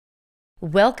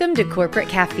Welcome to Corporate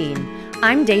Caffeine.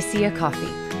 I'm Dacia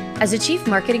Coffee. As a chief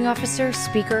marketing officer,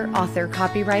 speaker, author,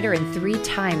 copywriter, and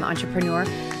three-time entrepreneur,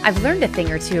 I've learned a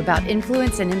thing or two about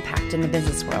influence and impact in the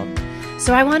business world.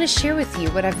 So I want to share with you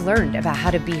what I've learned about how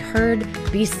to be heard,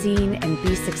 be seen, and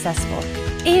be successful,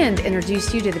 and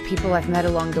introduce you to the people I've met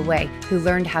along the way who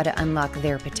learned how to unlock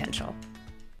their potential.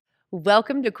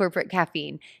 Welcome to Corporate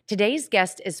Caffeine. Today's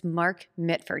guest is Mark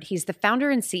Mitford. He's the founder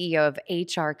and CEO of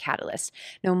HR Catalyst.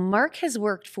 Now, Mark has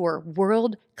worked for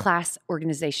world-class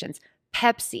organizations,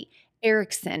 Pepsi,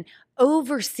 Ericsson,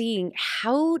 overseeing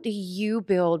how do you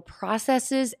build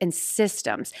processes and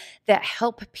systems that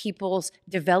help people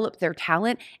develop their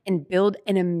talent and build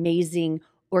an amazing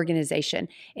organization.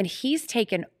 And he's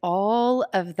taken all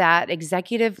of that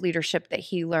executive leadership that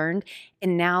he learned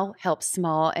and now helps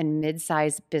small and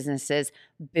mid-sized businesses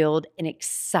build an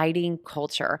exciting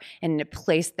culture and a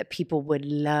place that people would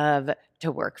love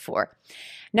to work for.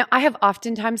 Now, I have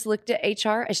oftentimes looked at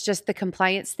HR as just the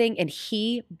compliance thing, and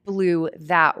he blew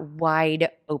that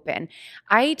wide open.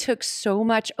 I took so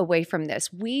much away from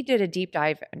this. We did a deep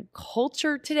dive on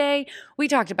culture today. We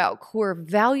talked about core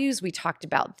values. We talked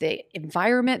about the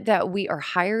environment that we are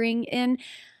hiring in.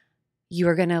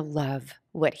 You're going to love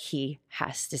what he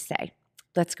has to say.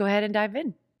 Let's go ahead and dive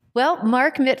in. Well,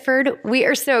 Mark Mitford, we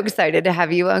are so excited to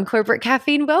have you on Corporate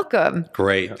Caffeine. Welcome.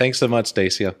 Great. Thanks so much,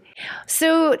 Dacia.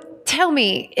 So tell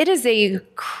me, it is a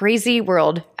crazy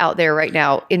world out there right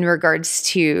now in regards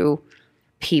to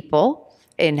people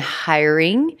and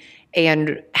hiring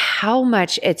and how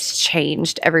much it's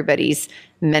changed everybody's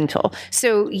mental.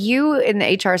 So you in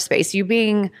the HR space, you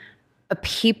being a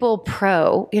people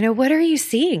pro, what are you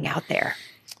seeing out there?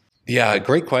 Yeah,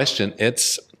 great question.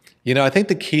 I think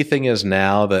the key thing is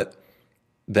now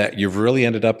that you've really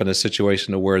ended up in a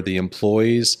situation where the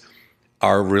employees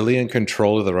are really in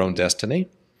control of their own destiny.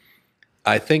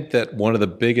 I think that one of the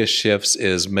biggest shifts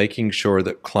is making sure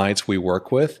that clients we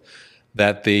work with,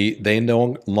 that they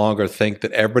no longer think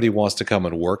that everybody wants to come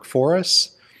and work for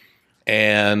us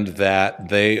and that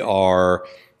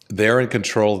they're in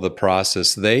control of the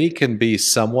process. They can be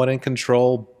somewhat in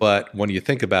control, but when you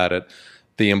think about it,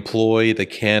 the employee, the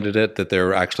candidate that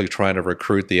they're actually trying to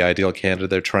recruit, the ideal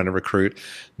candidate they're trying to recruit,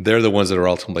 they're the ones that are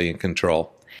ultimately in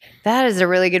control. That is a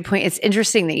really good point. It's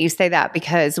interesting that you say that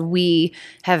because we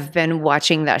have been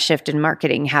watching that shift in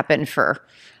marketing happen for,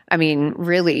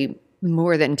 really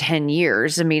more than 10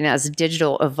 years. As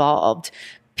digital evolved,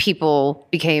 people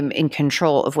became in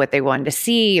control of what they wanted to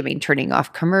see. Turning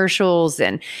off commercials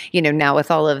and, now with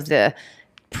all of the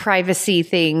privacy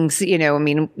things,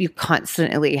 you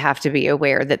constantly have to be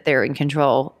aware that they're in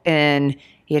control and,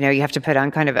 you have to put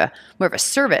on kind of more of a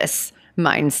service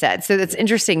mindset. So that's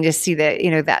interesting to see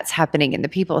that, that's happening in the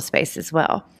people space as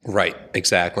well. Right.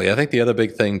 Exactly. I think the other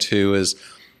big thing too is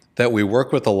that we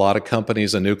work with a lot of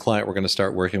companies. A new client we're going to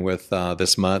start working with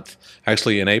this month,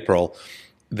 actually in April,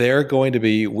 they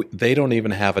don't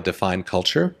even have a defined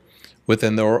culture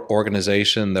within their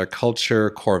organization, their culture,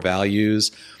 core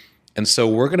values. And so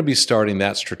we're going to be starting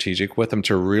that strategic with them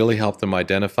to really help them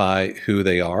identify who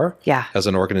they are as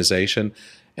an organization.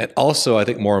 And also, I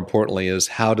think more importantly, is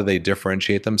how do they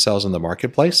differentiate themselves in the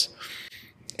marketplace?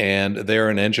 And they're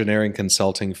an engineering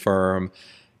consulting firm.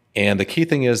 And the key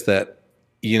thing is that,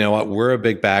 we're a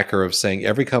big backer of saying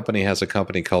every company has a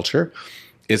company culture.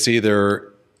 It's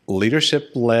either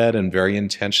leadership-led and very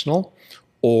intentional,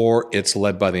 or it's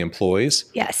led by the employees.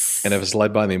 Yes. And if it's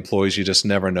led by the employees, you just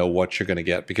never know what you're going to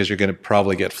get because you're going to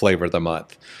probably get flavor of the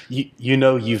month.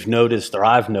 You've noticed, or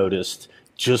I've noticed,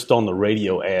 just on the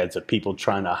radio ads of people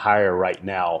trying to hire right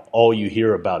now, all you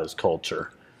hear about is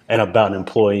culture and about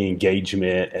employee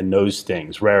engagement and those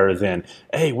things rather than,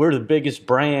 hey, we're the biggest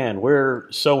brand,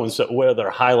 we're so-and-so, where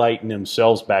they're highlighting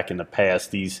themselves back in the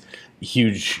past, these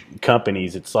huge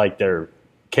companies. It's like they're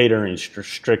catering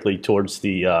strictly towards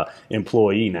the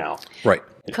employee now. Right.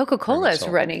 Coca-Cola is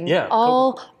running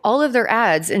all of their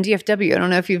ads in DFW. I don't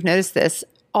know if you've noticed this,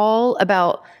 all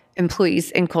about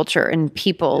employees and culture and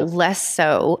people, less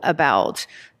so about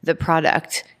the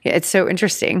product. It's so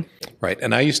interesting. Right.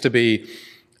 And I used to be,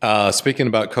 speaking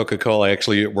about Coca-Cola, I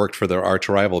actually worked for their arch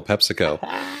rival, PepsiCo.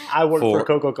 I worked for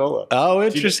Coca-Cola. Oh,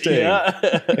 interesting.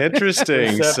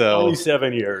 Interesting. Only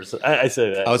 7 years. I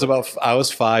say that. I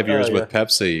was 5 years with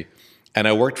Pepsi, and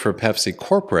I worked for Pepsi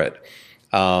corporate.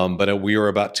 But we were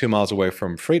about 2 miles away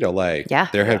from Frito-Lay,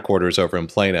 their headquarters over in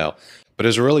Plano. But it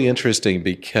was really interesting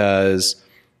because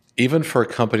even for a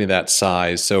company that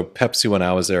size, so Pepsi, when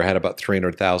I was there, had about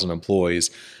 300,000 employees,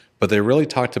 but they really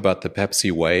talked about the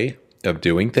Pepsi way of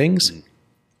doing things.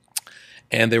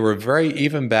 And they were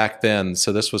even back then,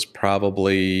 so this was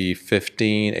probably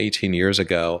 15, 18 years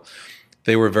ago,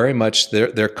 they were very much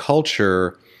their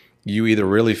culture. You either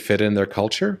really fit in their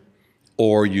culture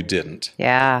or you didn't.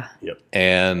 Yeah. Yep.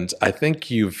 And I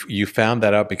think you found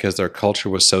that out because their culture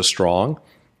was so strong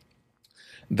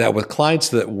that with clients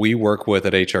that we work with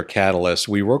at HR Catalyst,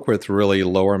 we work with really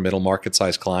lower middle market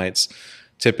size clients,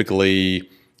 typically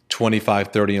 25,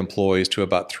 30 employees to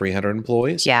about 300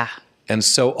 employees. Yeah. And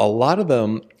so a lot of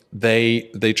them, they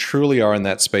truly are in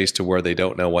that space to where they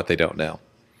don't know what they don't know,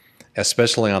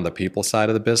 especially on the people side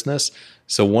of the business.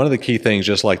 So one of the key things,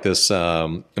 just like this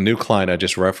new client I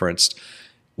just referenced,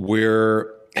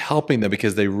 we're helping them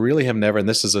because they really have never, and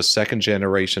this is a second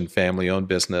generation family owned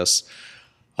business,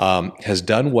 has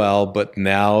done well, but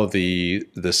now the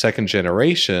second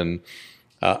generation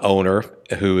owner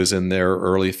who is in their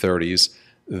early 30s,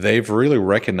 they've really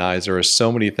recognized there are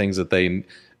so many things that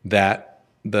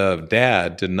the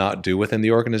dad did not do within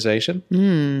the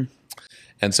organization.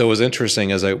 And so it was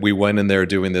interesting as we went in there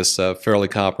doing this fairly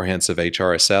comprehensive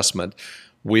HR assessment,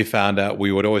 we found out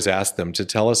we would always ask them to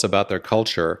tell us about their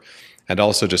culture and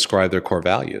also describe their core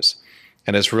values.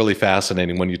 And it's really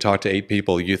fascinating. When you talk to 8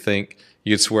 people,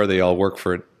 you'd swear they all work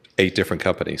for 8 different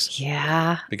companies.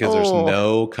 Yeah. Because there's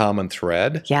no common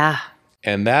thread. Yeah.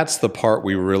 And that's the part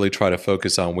we really try to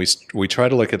focus on. We try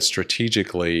to look at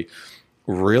strategically,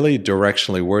 really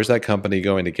directionally, where's that company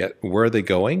going to get, where are they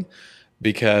going?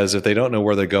 Because if they don't know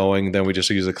where they're going, then we just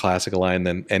use a classic line,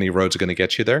 then any road's going to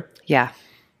get you there. Yeah.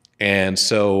 And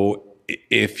so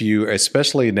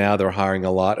especially now they're hiring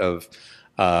a lot of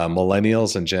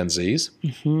millennials and Gen Zs.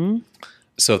 Mm-hmm.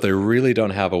 So if they really don't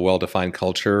have a well-defined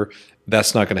culture,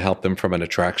 that's not going to help them from an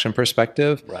attraction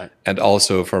perspective, right, and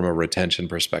also from a retention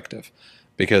perspective.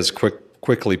 Because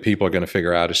quickly people are going to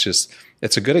figure out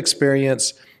it's a good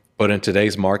experience, but in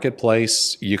today's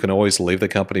marketplace, you can always leave the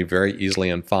company very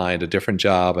easily and find a different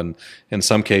job. And in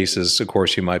some cases, of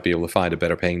course, you might be able to find a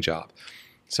better paying job.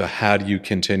 So how do you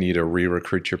continue to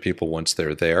re-recruit your people once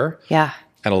they're there? Yeah.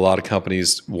 And a lot of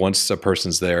companies, once a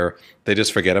person's there, they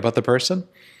just forget about the person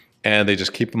and they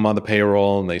just keep them on the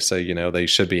payroll, and they say, they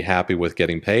should be happy with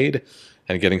getting paid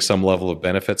and getting some level of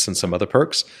benefits and some other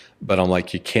perks. But I'm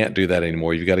like, you can't do that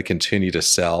anymore. You've got to continue to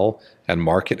sell and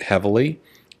market heavily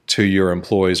to your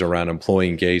employees around employee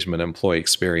engagement, employee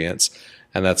experience.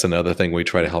 And that's another thing we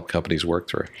try to help companies work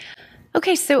through.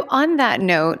 Okay, so on that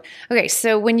note,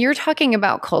 so when you're talking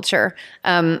about culture,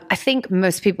 I think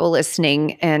most people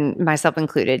listening, and myself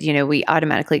included, we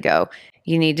automatically go,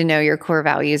 you need to know your core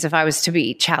values. If I was to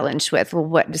be challenged with, well,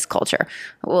 what is culture?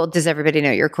 Well, does everybody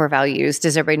know your core values?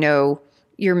 Does everybody know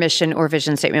your mission or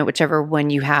vision statement, whichever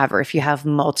one you have, or if you have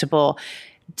multiple?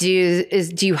 Do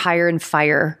you hire and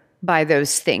fire by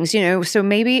those things? So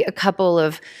maybe a couple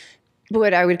of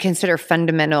what I would consider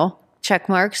fundamental check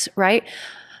marks, right?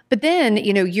 But then,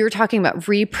 you're talking about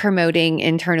re-promoting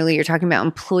internally. You're talking about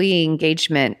employee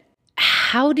engagement.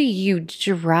 How do you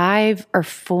drive or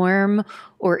form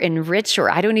or enrich,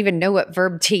 or I don't even know what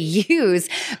verb to use,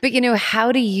 but,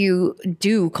 how do you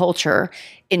do culture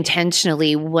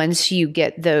intentionally once you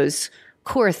get those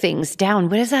core things down?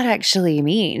 What does that actually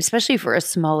mean, especially for a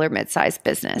smaller mid-sized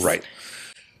business? Right.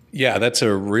 Yeah, that's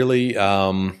a really,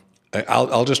 I'll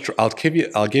give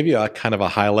you a kind of a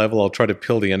high level. I'll try to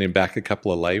peel the onion back a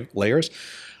couple of layers.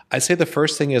 I'd say the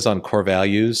first thing is on core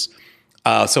values.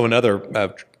 So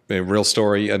another real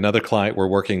story, another client we're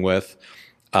working with,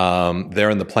 they're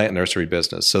in the plant nursery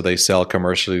business. So they sell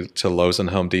commercially to Lowe's and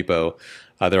Home Depot.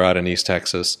 They're out in East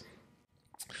Texas.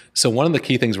 So one of the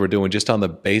key things we're doing just on the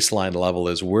baseline level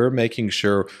is we're making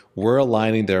sure we're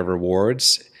aligning their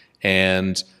rewards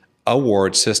and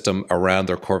award system around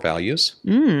their core values.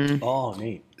 Oh,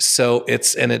 neat. So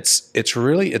it's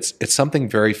really something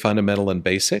very fundamental and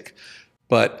basic,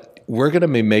 but we're going to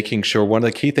be making sure one of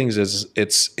the key things is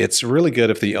it's really good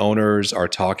if the owners are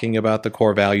talking about the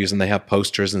core values and they have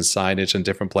posters and signage in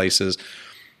different places.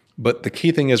 But the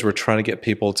key thing is we're trying to get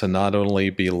people to not only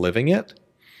be living it,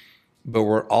 but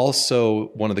we're also,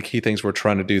 one of the key things we're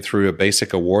trying to do through a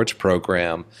basic awards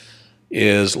program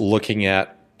is looking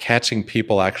at catching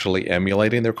people actually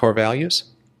emulating their core values.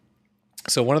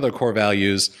 So one of their core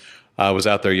values was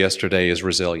out there yesterday is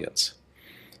resilience.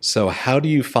 So how do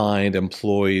you find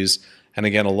employees, and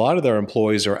again, a lot of their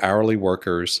employees are hourly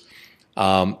workers.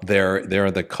 They're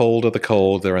in the cold of the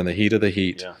cold, they're in the heat of the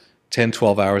heat, 10,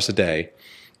 12 hours a day.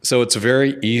 So it's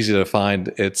very easy to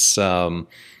find, it's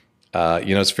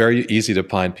very easy to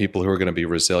find people who are going to be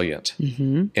resilient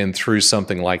and through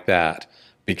something like that,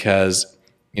 because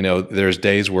there's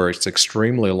days where it's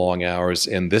extremely long hours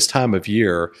in this time of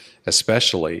year,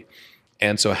 especially.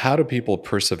 And so how do people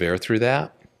persevere through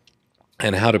that?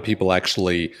 And how do people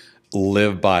actually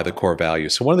live by the core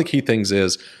values? So one of the key things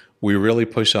is we really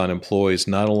push on employees.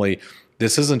 Not only,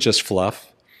 this isn't just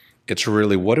fluff, it's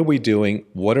really what are we doing?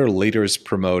 What are leaders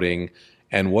promoting?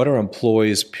 And what are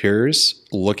employees' peers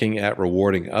looking at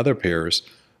rewarding other peers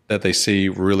that they see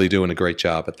really doing a great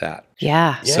job at that?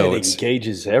 Yeah. So it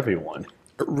engages everyone.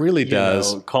 It really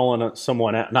does. Calling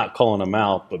someone out, not calling them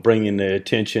out, but bringing the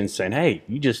attention, saying, hey,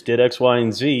 you just did X, Y,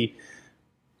 and Z,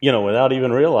 without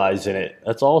even realizing it.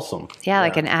 That's awesome. Yeah,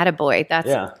 like an attaboy.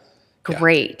 That's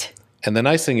great. And the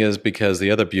nice thing is, because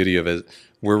the other beauty of it,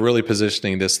 we're really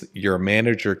positioning this, your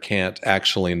manager can't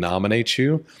actually nominate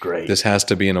you. Great. This has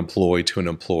to be an employee to an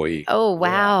employee. Oh,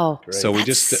 wow. Yeah, so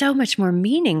That's so much more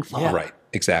meaningful. Yeah. Right.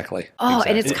 Exactly. Oh,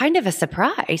 and it's kind of a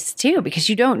surprise too, because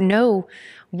you don't know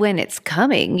when it's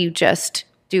coming. You just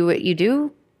do what you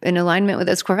do in alignment with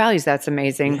those core values. That's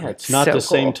amazing. Yeah, it's not the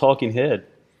same talking head,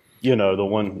 the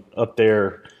one up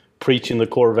there preaching the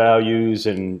core values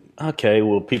and, okay,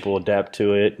 will people adapt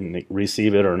to it and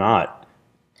receive it or not?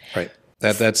 Right.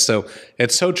 That's so,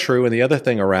 it's so true. And the other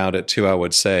thing around it too, I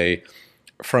would say,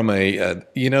 from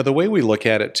the way we look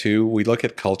at it too, we look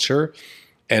at culture,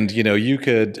 and you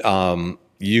could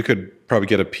probably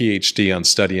get a PhD on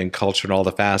studying culture and all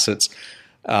the facets.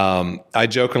 I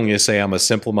jokingly say I'm a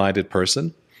simple-minded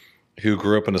person who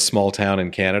grew up in a small town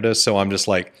in Canada, so I'm just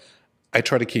like, I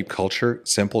try to keep culture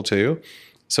simple too.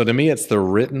 So to me, it's the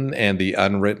written and the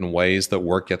unwritten ways that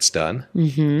work gets done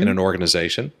in an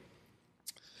organization.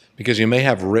 Because you may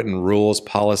have written rules,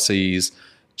 policies,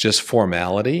 just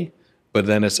formality, but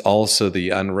then it's also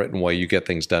the unwritten way you get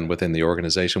things done within the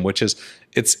organization, which is,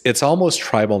 it's almost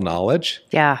tribal knowledge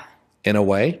in a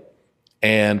way.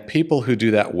 And people who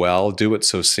do that well do it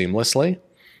so seamlessly.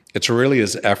 It's really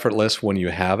as effortless when you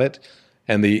have it.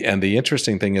 And the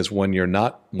interesting thing is when you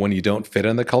don't fit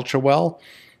in the culture well,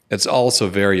 it's also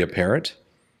very apparent,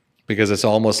 because it's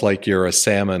almost like you're a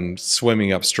salmon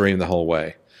swimming upstream the whole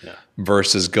way.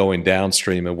 Versus going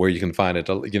downstream, and where you can find it,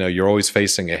 you're always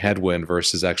facing a headwind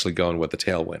versus actually going with the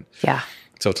tailwind. Yeah.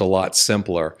 So it's a lot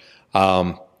simpler.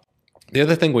 The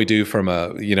other thing we do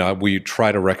we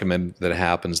try to recommend that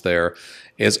happens there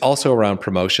is also around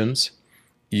promotions.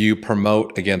 You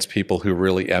promote against people who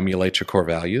really emulate your core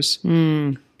values.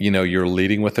 You're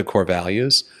leading with the core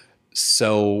values.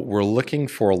 So we're looking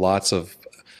for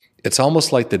it's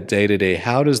almost like the day-to-day.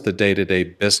 How does the day-to-day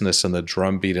business and the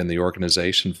drumbeat in the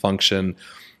organization function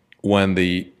when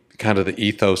the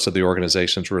ethos of the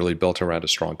organization is really built around a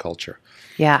strong culture?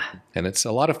 Yeah. And it's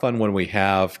a lot of fun when we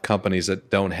have companies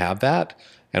that don't have that,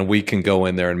 and we can go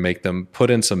in there and make them put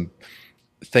in some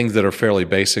things that are fairly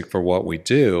basic for what we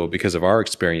do because of our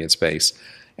experience base,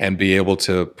 and be able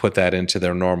to put that into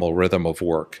their normal rhythm of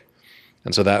work.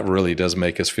 And so that really does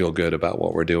make us feel good about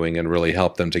what we're doing and really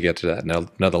help them to get to that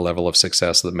another level of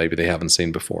success that maybe they haven't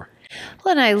seen before.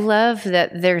 Well, and I love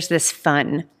that there's this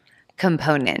fun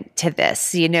component to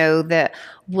this, that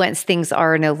once things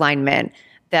are in alignment,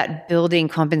 that building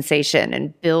compensation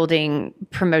and building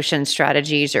promotion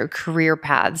strategies or career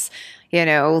paths,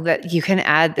 that you can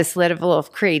add this level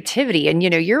of creativity. And,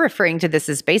 you're referring to this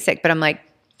as basic, but I'm like,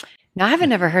 no, I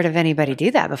haven't ever heard of anybody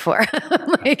do that before. I'm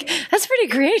like, that's pretty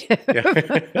creative.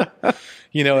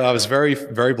 Yeah. I was very,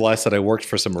 very blessed that I worked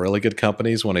for some really good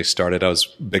companies. When I started, I was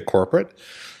big corporate.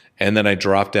 And then I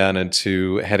dropped down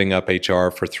into heading up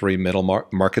HR for 3 middle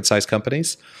market size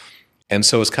companies. And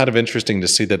so it's kind of interesting to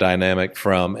see the dynamic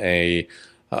from a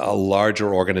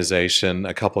larger organization.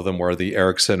 A couple of them were the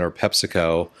Ericsson or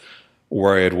PepsiCo,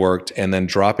 where I had worked, and then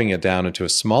dropping it down into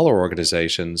smaller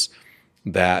organizations.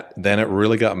 That then it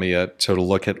really got me to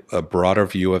look at a broader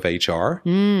view of HR.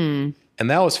 And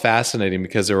that was fascinating,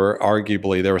 because there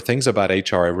were things about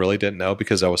HR I really didn't know,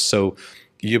 because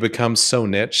you become so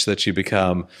niche that you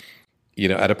become,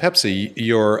 at a Pepsi,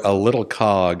 you're a little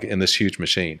cog in this huge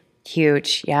machine.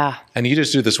 Huge, yeah. And you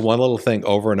just do this one little thing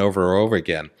over and over and over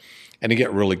again, and you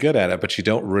get really good at it, but you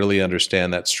don't really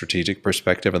understand that strategic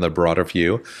perspective and the broader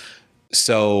view.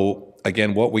 So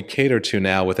again, what we cater to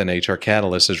now within HR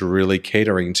Catalyst is really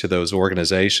catering to those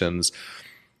organizations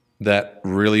that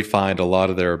really find a lot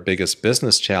of their biggest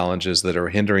business challenges that are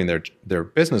hindering their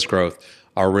business growth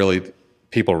are really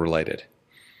people related.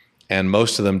 And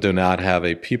most of them do not have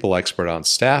a people expert on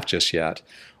staff just yet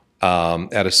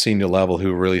at a senior level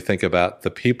who really think about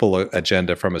the people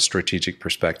agenda from a strategic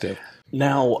perspective.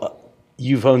 Now,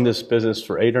 you've owned this business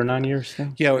for 8 or 9 years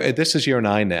now? Yeah, this is year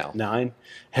 9 now. 9.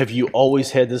 Have you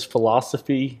always had this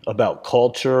philosophy about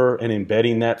culture and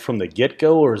embedding that from the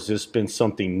get-go, or has this been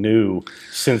something new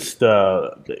since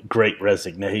the Great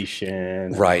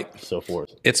Resignation, right, and so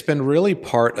forth? It's been really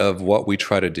part of what we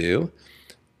try to do,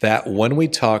 that when we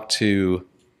talk to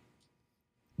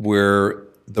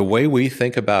the way we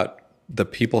think about the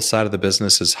people side of the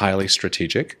business is highly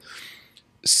strategic.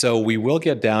 So we will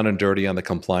get down and dirty on the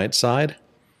compliance side.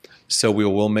 So we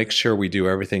will make sure we do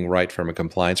everything right from a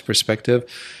compliance perspective.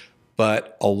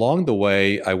 But along the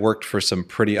way, I worked for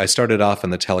I started off in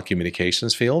the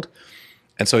telecommunications field.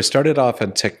 And so I started off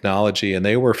in technology, and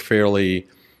they were fairly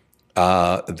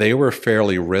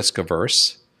risk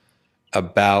averse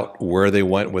about where they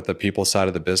went with the people side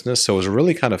of the business. So it was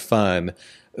really kind of fun.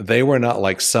 They were not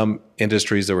like some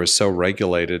industries that were so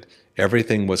regulated.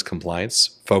 Everything was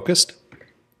compliance focused.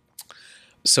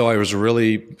 So I was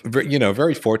really,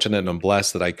 very fortunate and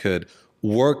blessed that I could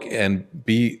work and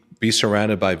be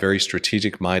surrounded by very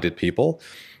strategic minded people,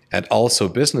 and also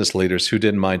business leaders who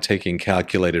didn't mind taking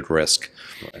calculated risk.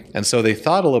 Right. And so they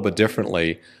thought a little bit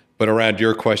differently. But around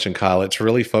your question, Kyle, it's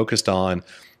really focused on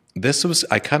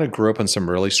I kind of grew up in some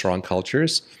really strong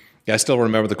cultures. I still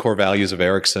remember the core values of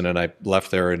Ericsson, and I left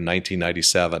there in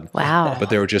 1997. Wow. But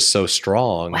they were just so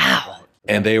strong. Wow.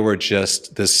 And they were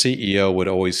just, the CEO would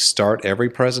always start every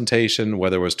presentation,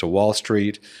 whether it was to Wall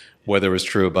Street, whether it was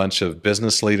to a bunch of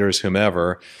business leaders,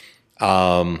 whomever,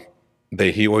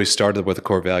 he always started with the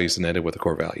core values and ended with the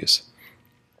core values.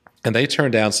 And they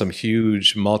turned down some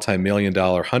huge multi-million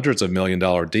dollar, hundreds of million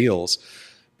dollar deals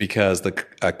because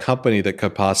a company that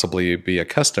could possibly be a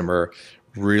customer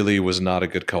really was not a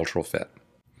good cultural fit.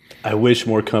 I wish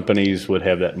more companies would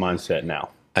have that mindset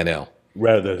now. I know.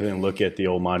 Rather than look at the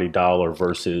almighty dollar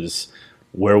versus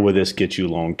where will this get you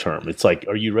long term? It's like,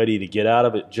 are you ready to get out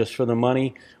of it just for the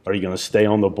money? Are you going to stay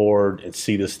on the board and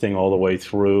see this thing all the way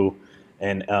through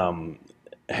and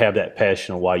have that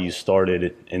passion of why you started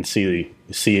it and see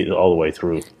it all the way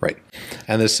through? Right.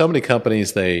 And there's so many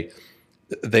companies, they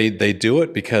do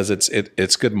it because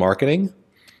it's good marketing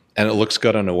and it looks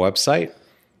good on a website.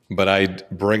 But I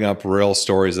bring up real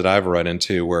stories that I've run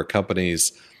into where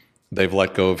companies, they've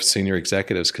let go of senior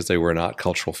executives because they were not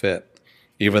cultural fit,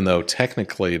 even though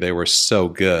technically they were so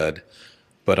good,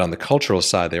 but on the cultural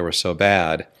side, they were so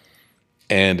bad.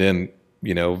 And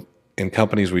in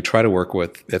companies we try to work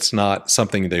with, it's not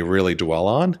something they really dwell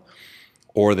on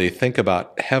or they think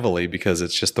about heavily because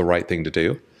it's just the right thing to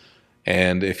do.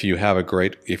 And if you have a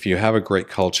great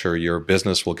culture, your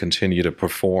business will continue to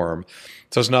perform.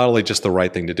 So it's not only just the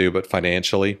right thing to do, but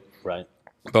financially, right,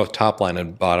 both top line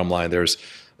and bottom line, there's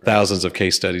thousands of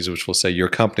case studies which will say your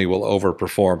company will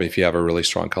overperform if you have a really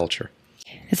strong culture.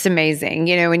 It's amazing,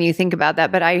 when you think about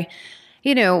that. But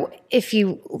if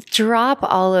you drop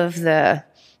all of the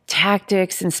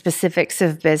tactics and specifics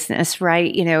of business,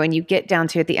 right, and you get down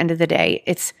to, at the end of the day,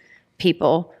 it's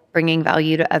people bringing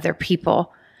value to other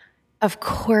people. Of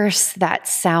course,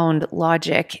 that's sound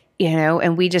logic,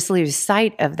 and we just lose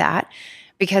sight of that.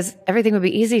 Because everything would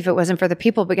be easy if it wasn't for the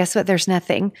people. But guess what? There's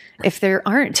nothing if there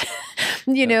aren't,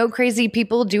 crazy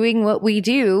people doing what we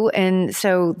do. And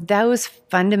so those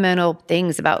fundamental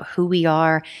things about who we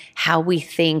are, how we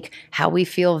think, how we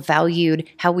feel valued,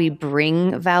 how we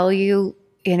bring value,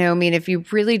 if you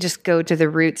really just go to the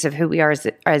roots of who we are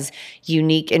as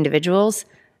unique individuals,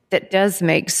 that does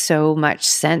make so much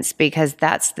sense because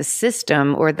that's the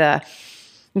system or the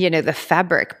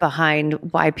fabric behind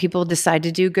why people decide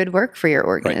to do good work for your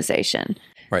organization.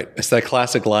 Right. It's that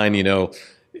classic line,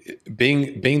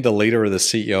 being the leader or the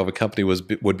CEO of a company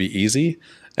would be easy,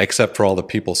 except for all the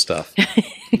people stuff.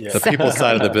 The people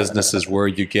side of the business is where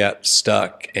you get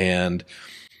stuck. And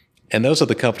those are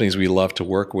the companies we love to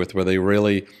work with, where they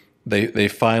really, they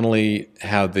finally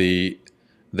have the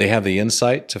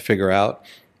insight to figure out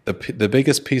the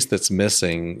biggest piece that's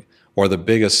missing, or the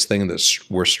biggest thing that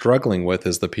we're struggling with,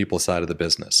 is the people side of the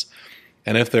business.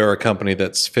 And if there are a company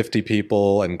that's 50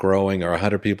 people and growing, or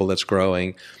 100 people that's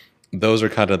growing, those are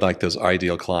kind of like those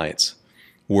ideal clients,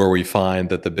 where we find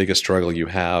that the biggest struggle you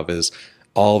have is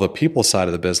all the people side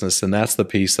of the business. And that's the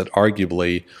piece that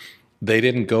arguably they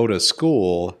didn't go to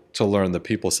school to learn the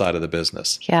people side of the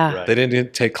business. Yeah. Right. They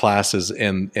didn't take classes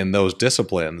in those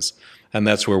disciplines. And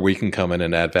that's where we can come in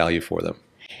and add value for them.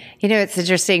 It's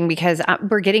interesting because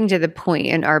we're getting to the point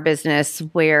in our business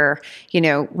where,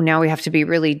 now we have to be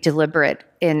really deliberate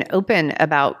and open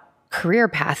about career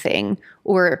pathing,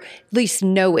 or at least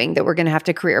knowing that we're going to have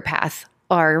to career path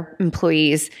our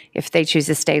employees if they choose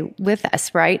to stay with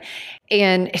us, right?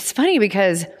 And it's funny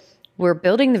because we're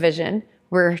building the vision,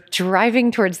 we're driving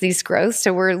towards these growths,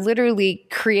 so we're literally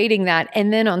creating that,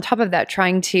 and then on top of that,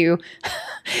 trying to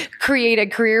create a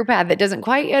career path that doesn't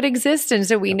quite yet exist, and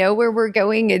so we know where we're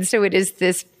going, and so it is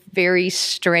this very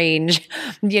strange,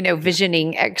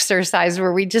 visioning exercise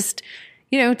where we just,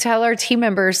 tell our team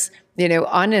members,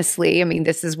 honestly, I mean,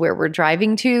 this is where we're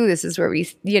driving to. This is where we,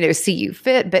 see you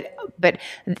fit. But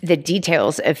the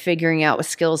details of figuring out what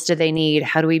skills do they need?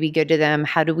 How do we be good to them?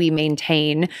 How do we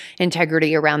maintain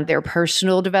integrity around their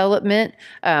personal development,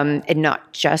 and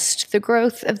not just the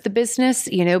growth of the business,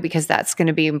 because that's going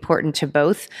to be important to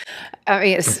both. I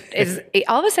mean,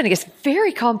 all of a sudden it gets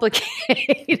very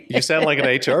complicated. You sound like an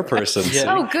HR person.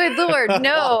 Yeah. Oh, good Lord.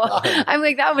 No, I'm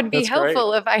like, that would be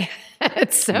helpful if I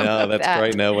had some. No, that's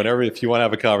great. No, if you want to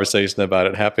have a conversation about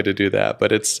it, happy to do that.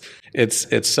 But it's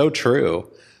so true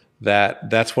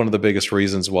that's one of the biggest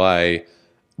reasons why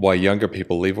younger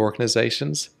people leave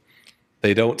organizations.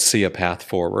 They don't see a path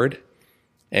forward.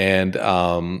 And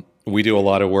we do a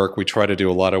lot of work. We try to do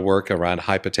a lot of work around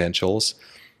high potentials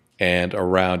and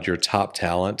around your top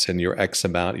talent and your X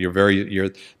amount, you're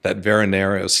that very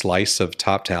narrow slice of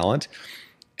top talent.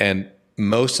 And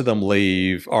most of them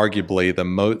leave, arguably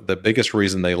the biggest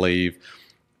reason they leave,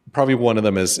 probably one of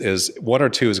them is one or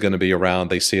two is going to be around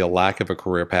they see a lack of a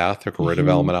career path or career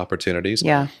development opportunities.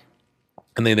 Yeah.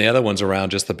 And then the other one's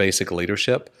around just the basic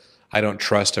leadership. I don't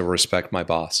trust or respect my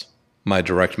boss, my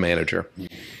direct manager.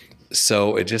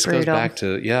 So it just goes back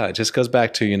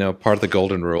to, part of the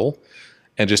golden rule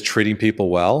and just treating people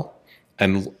well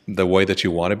and the way that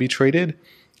you want to be treated.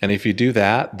 And if you do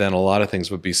that, then a lot of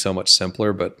things would be so much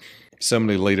simpler. But so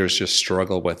many leaders just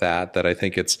struggle with that I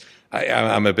think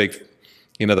I'm a big,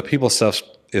 the people stuff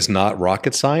is not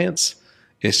rocket science.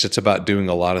 It's just about doing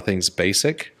a lot of things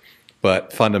basic.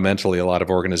 But fundamentally, a lot of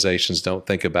organizations don't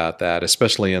think about that,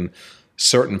 especially in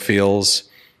certain fields.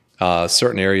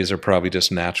 Certain areas are probably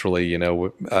just naturally,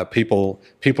 people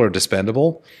are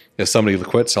dispendable. If somebody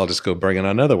quits, I'll just go bring on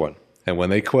another one. And when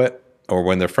they quit or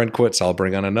when their friend quits, I'll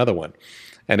bring on another one.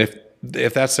 And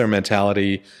if that's their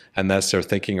mentality and that's their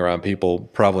thinking around people,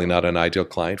 probably not an ideal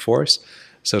client for us.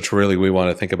 So it's really, we want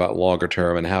to think about longer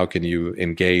term and how can you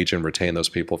engage and retain those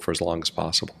people for as long as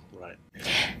possible. Right.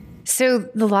 So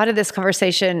a lot of this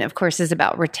conversation, of course, is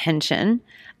about retention.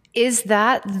 Is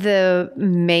that the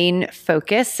main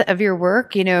focus of your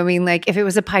work? Like if it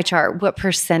was a pie chart, what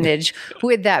percentage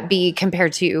would that be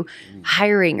compared to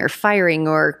hiring or firing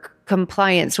or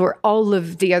compliance or all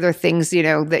of the other things,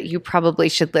 that you probably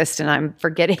should list and I'm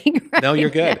forgetting right No, you're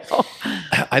good. now?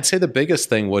 I'd say the biggest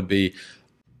thing would be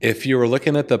if you were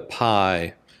looking at the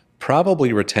pie,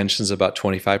 probably retention's about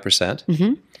 25%.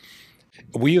 Mm-hmm.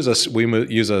 We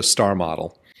use a STAR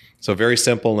model. So very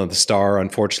simple, and the STAR,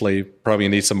 unfortunately, probably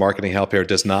needs some marketing help here. It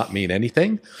does not mean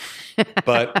anything.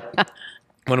 But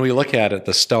when we look at it,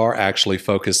 the STAR actually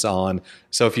focuses on,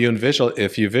 so if you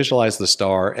visualize the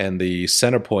STAR and the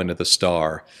center point of the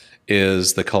STAR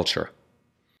is the culture.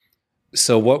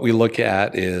 So what we look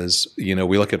at is, we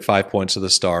look at 5 points of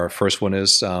the STAR. First one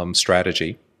is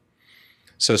strategy.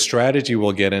 So strategy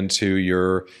will get into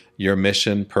your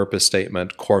mission, purpose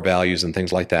statement, core values, and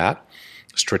things like that.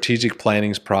 Strategic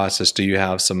planning process. Do you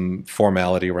have some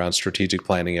formality around strategic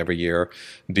planning every year?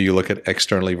 Do you look at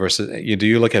externally do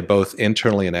you look at both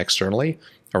internally and externally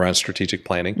around strategic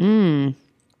planning?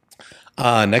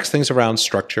 Next thing's around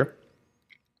structure.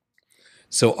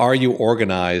 So are you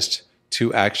organized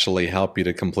to actually help you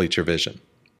to complete your vision?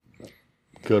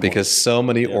 Good because one. So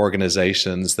many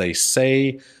organizations, they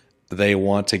say they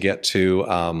want to get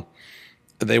to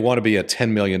they want to be a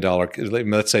 $10 million,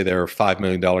 let's say they're a $5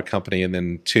 million company, and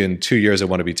then in 2 years they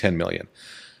want to be $10 million.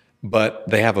 But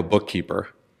they have a bookkeeper.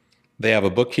 They have a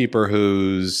bookkeeper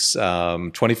who's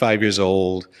 25 years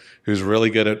old, who's really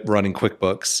good at running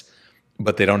QuickBooks,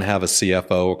 but they don't have a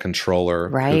CFO or controller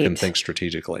who can think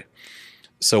strategically.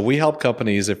 So we help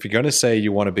companies, if you're going to say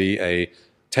you want to be a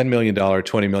 $10 million,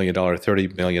 $20 million,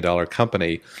 $30 million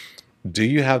company, do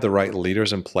you have the right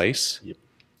leaders in place? Yep.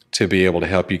 To be able to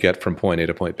help you get from point A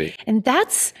to point B. And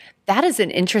that is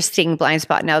an interesting blind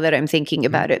spot now that I'm thinking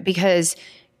about it, because,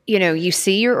 you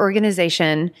see your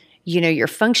organization, you're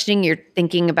functioning, you're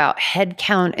thinking about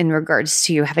headcount in regards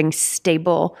to having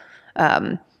stable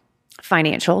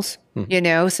financials,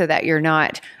 so that you're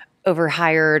not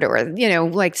overhired or,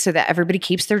 so that everybody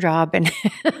keeps their job and,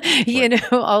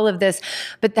 all of this.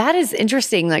 But that is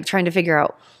interesting, like trying to figure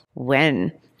out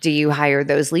when do you hire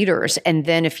those leaders? And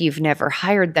then if you've never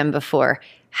hired them before,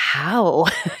 how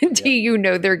do you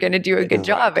know they're going to do a good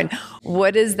job? And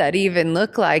what does that even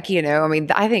look like?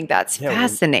 I think that's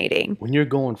fascinating. When you're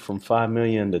going from 5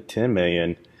 million to 10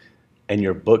 million and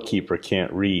your bookkeeper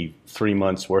can't read 3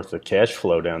 months worth of cash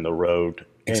flow down the road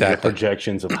and your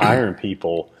projections of hiring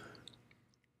people,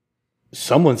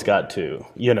 someone's got to,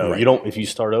 you don't, if you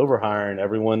start over hiring,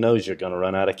 everyone knows you're going to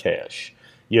run out of cash.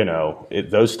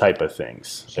 Those type of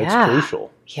things. It's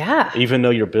crucial. Yeah. Even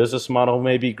though your business model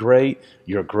may be great,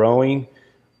 you're growing,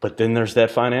 But then there's that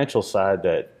financial side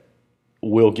that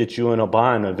will get you in a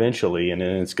bind eventually, and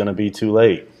then it's going to be too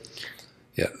late.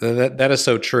 Yeah, that is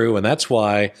so true. And that's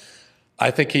why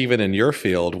I think even in your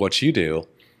field, what you do,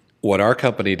 what our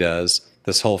company does,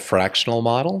 this whole fractional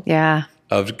model Yeah.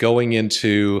 of going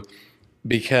into,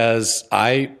 because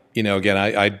again,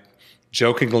 I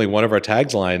jokingly, one of our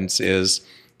taglines is,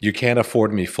 you can't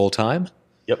afford me full time.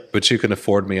 Yep. But you can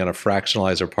afford me on a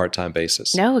fractionalized or part-time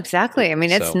basis. No, exactly. I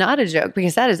mean, it's not a joke,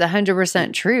 because that is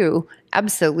 100% true.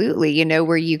 Absolutely.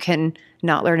 Where you can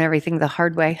not learn everything the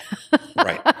hard way.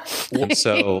 Right.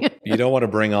 So you don't want to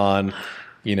bring on,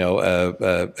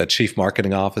 a chief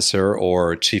marketing officer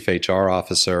or chief HR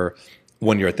officer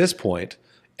when you're at this point,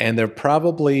 and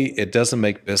it doesn't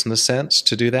make business sense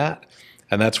to do that.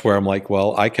 And that's where I'm like,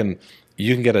 well,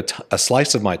 you can get a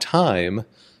slice of my time,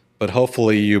 but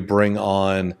hopefully you bring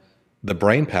on the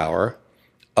brain power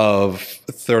of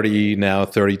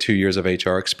 32 years of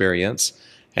HR experience,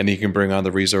 and you can bring on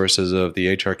the resources of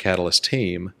the HR Catalyst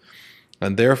team.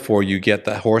 And therefore, you get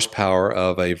the horsepower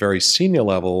of a very senior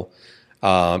level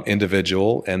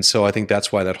individual. And so I think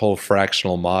that's why that whole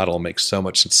fractional model makes so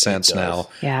much sense now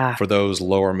for those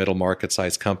lower middle market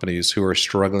sized companies who are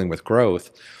struggling with growth.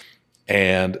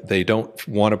 And they don't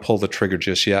want to pull the trigger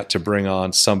just yet to bring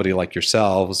on somebody like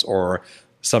yourselves or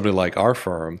somebody like our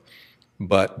firm,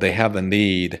 but they have the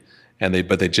need,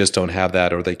 but they just don't have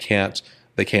that, or they can't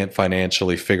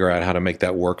financially figure out how to make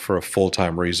that work for a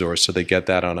full-time resource. So they get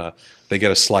that they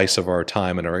get a slice of our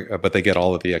time, but they get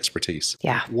all of the expertise.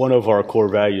 Yeah. One of our core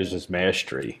values is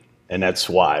mastery, and that's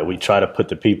why we try to put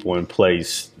the people in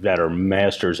place that are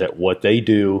masters at what they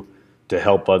do to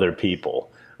help other people.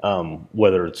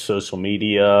 Whether it's social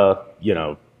media,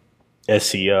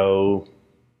 SEO,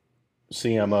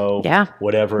 CMO,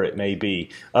 whatever it may be.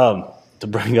 To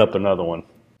bring up another one,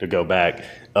 to go back,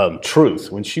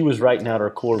 truth. When she was writing out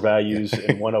her core values,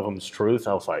 and one of them's truth,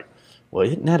 I was like, well,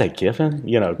 isn't that a given?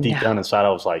 Deep down inside, I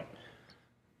was like,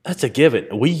 that's a given.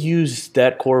 We use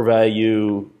that core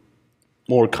value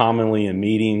more commonly in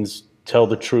meetings. Tell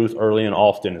the truth early and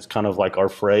often is kind of like our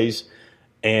phrase.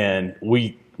 And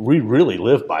we really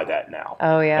live by that now.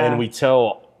 Oh, yeah. And we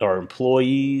tell our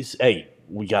employees, hey,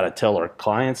 we got to tell our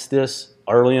clients this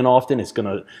early and often. It's going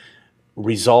to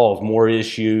resolve more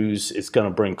issues. It's going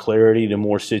to bring clarity to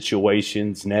more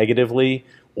situations, negatively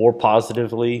or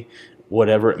positively,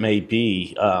 whatever it may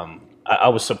be. I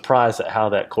was surprised at how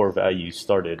that core value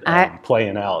started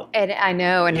playing out. And I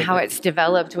know, and how it's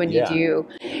developed when you do.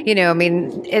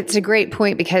 It's a great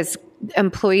point, because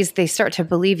employees, they start to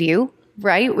believe you.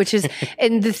 Right. Which is,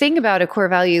 and the thing about a core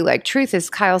value like truth, as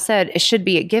Kyle said, it should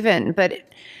be a given, but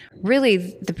really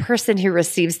the person who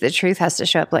receives the truth has to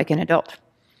show up like an adult,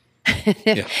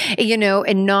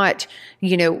 and not,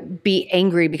 be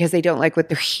angry because they don't like what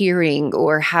they're hearing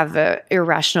or have a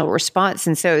irrational response.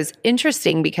 And so it's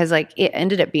interesting because it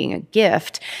ended up being a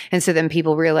gift. And so then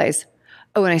people realize,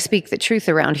 oh, when I speak the truth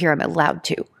around here, I'm allowed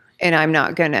to. And I'm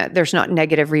not there's not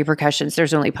negative repercussions.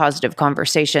 There's only positive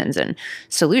conversations and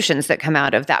solutions that come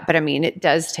out of that. But it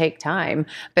does take time.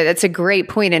 But that's a great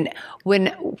point. And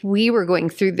when we were going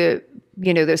through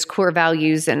those core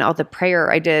values and all the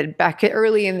prayer I did back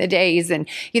early in the days, and,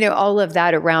 all of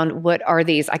that around what are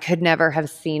these, I could never have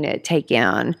seen it take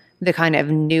on the kind of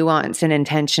nuance and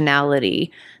intentionality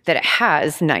that it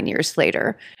has 9 years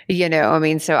later.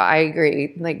 So I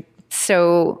agree.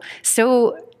 So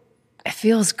it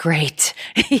feels great,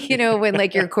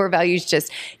 when your core values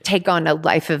just take on a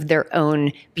life of their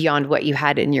own beyond what you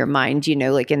had in your mind, in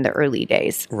the early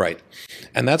days. Right.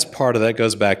 And that's part of that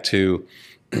goes back to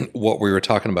what we were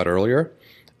talking about earlier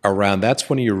around, that's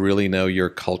when you really know your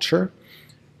culture,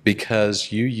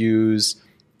 because you use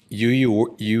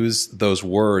those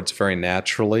words very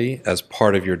naturally as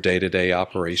part of your day-to-day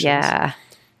operations. Yeah.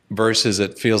 Versus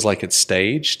it feels like it's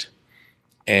staged.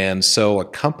 And so a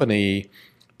company,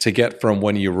 to get from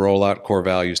when you roll out core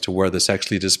values to where this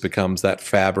actually just becomes that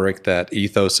fabric, that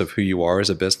ethos of who you are as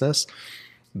a business,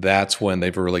 that's when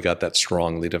they've really got that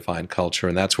strongly defined culture.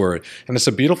 And that's where, and it's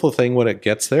a beautiful thing when it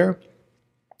gets there,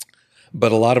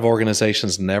 but a lot of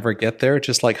organizations never get there,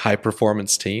 just like high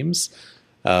performance teams.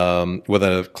 With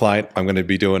a client, I'm going to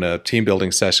be doing a team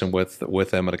building session with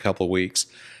them in a couple of weeks.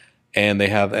 And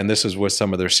this is with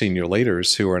some of their senior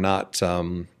leaders who are not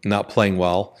playing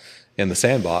well in the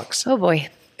sandbox. Oh boy.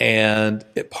 And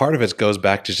part of it goes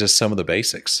back to just some of the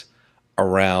basics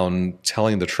around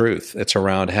telling the truth. It's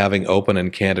around having open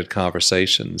and candid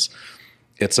conversations.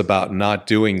 It's about not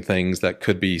doing things that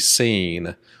could be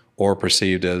seen or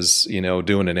perceived as,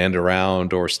 doing an end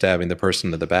around or stabbing the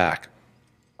person in the back.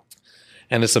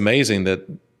 And it's amazing that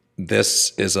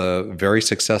this is a very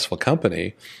successful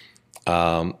company,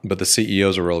 but the CEO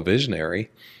is a real visionary,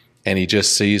 and he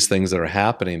just sees things that are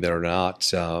happening that are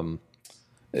not.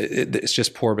 It's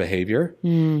just poor behavior,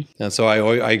 and so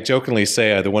I jokingly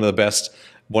say that one of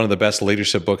the best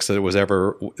leadership books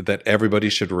that everybody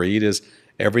should read is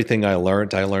Everything I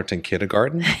Learned in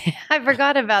Kindergarten. I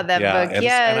forgot about that book. And,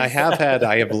 yes, and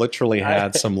I have literally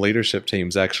had some leadership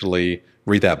teams actually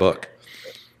read that book,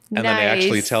 and then they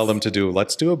actually tell them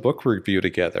let's do a book review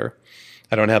together.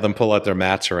 I don't have them pull out their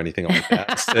mats or anything like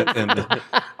that.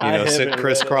 Sit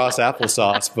crisscross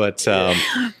applesauce, but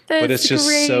it's just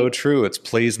great. So true. It's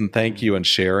please and thank you and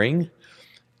sharing,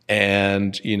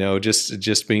 and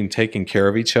just being taking care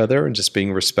of each other and just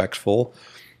being respectful.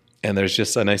 And I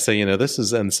say, this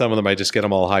is, and some of them I just get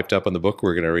them all hyped up on the book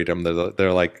we're going to read them.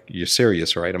 They're like, "You're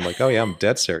serious, right?" I'm like, "Oh yeah, I'm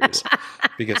dead serious,"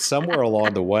 because somewhere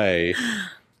along the way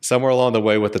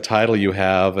with the title you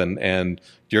have and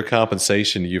your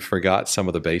compensation, you forgot some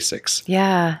of the basics.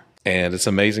 Yeah. And it's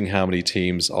amazing how many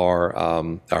teams are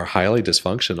highly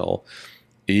dysfunctional,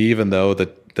 even though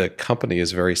the company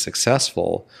is very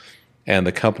successful, and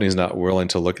the company is not willing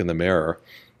to look in the mirror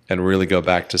and really go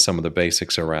back to some of the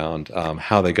basics around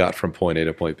how they got from point A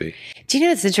to point B. Do you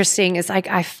know what's interesting is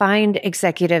I find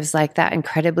executives like that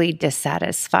incredibly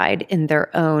dissatisfied in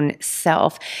their own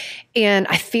self. And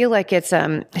I feel like it's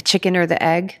a chicken or the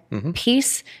egg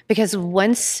piece, because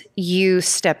once you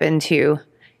step into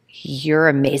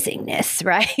your amazingness,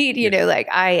 right? Like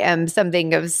I am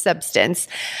something of substance,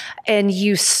 and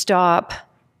you stop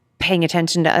paying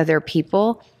attention to other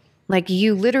people, like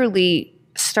you literally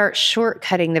start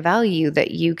shortcutting the value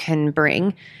that you can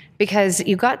bring, because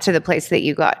you got to the place that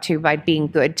you got to by being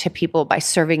good to people, by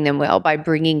serving them well, by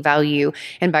bringing value,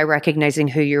 and by recognizing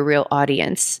who your real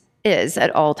audience is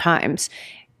at all times.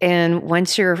 And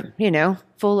once you're,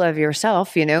 full of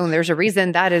yourself, and there's a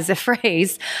reason that is a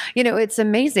phrase, it's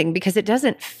amazing, because it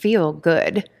doesn't feel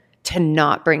good to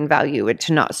not bring value and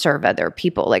to not serve other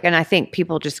people. And I think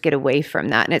people just get away from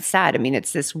that. And it's sad. I mean,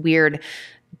 it's this weird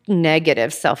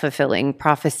negative self-fulfilling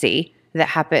prophecy that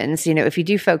happens. If you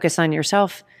do focus on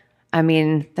yourself,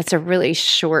 that's a really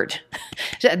short,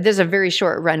 there's a very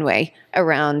short runway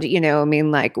around,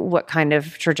 what kind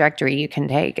of trajectory you can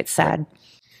take. It's sad.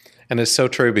 And it's so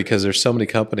true, because there's so many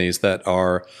companies that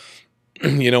are,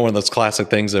 one of those classic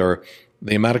things are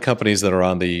the amount of companies that were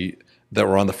on the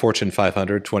Fortune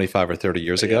 500 25 or 30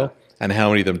 years ago, and how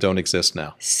many of them don't exist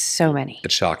now. So many.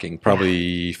 It's shocking.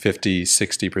 Probably 50,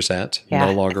 60%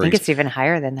 no longer. I think it's even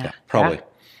higher than that. Yeah, probably. Yeah.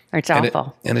 Or it's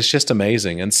awful. And it's just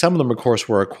amazing. And some of them, of course,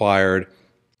 were acquired.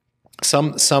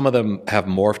 Some of them have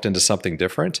morphed into something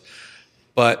different.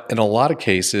 But in a lot of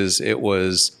cases, it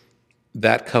was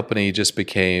that company just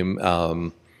became,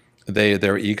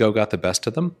 their ego got the best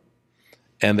of them.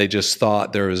 And they just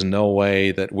thought there is no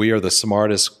way that we are the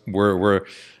smartest. We're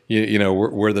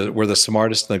the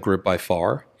smartest in the group by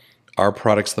far. Our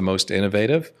product's the most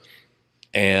innovative.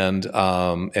 And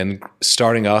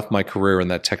starting off my career in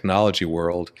that technology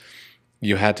world,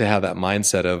 you had to have that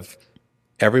mindset of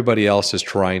everybody else is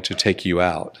trying to take you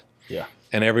out. Yeah.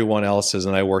 And everyone else is,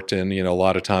 and I worked in, a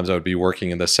lot of times I would be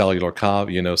working in the cellular,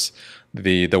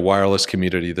 the wireless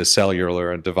community, the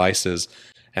cellular devices.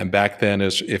 And back then,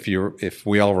 if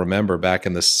we all remember back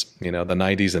in this, the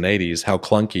 90s and 80s, how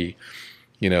clunky,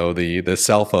 the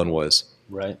cell phone was.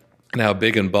 Right. And how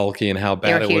big and bulky and how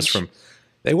bad it was from.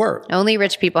 They were. Only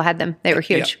rich people had them. They were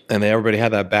huge. Yeah. And everybody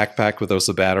had that backpack with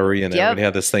the battery, and everybody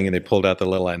had this thing, and they pulled out the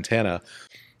little antenna.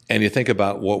 And you think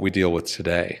about what we deal with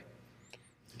today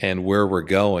and where we're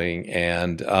going,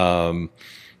 and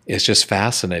it's just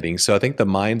fascinating. So I think the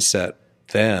mindset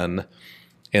then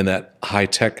in that high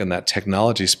tech and that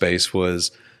technology space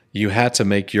was you had to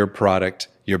make your product,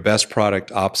 your best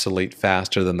product, obsolete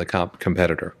faster than the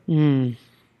competitor. And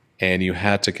you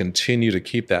had to continue to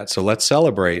keep that. So let's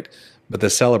celebrate, but the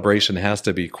celebration has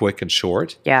to be quick and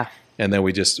short. Yeah. And then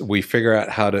we figure out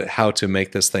how to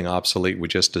make this thing obsolete we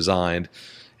just designed,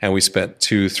 and we spent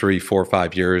 2, 3, 4,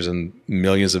 5 years and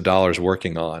millions of dollars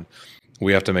working on.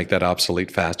 We have to make that obsolete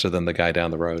faster than the guy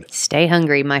down the road. Stay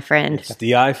hungry, my friend. It's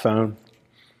the iPhone.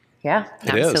 Yeah,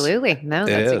 It absolutely. is. No, It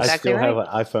that's is. exactly I still right. have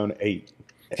an iPhone 8.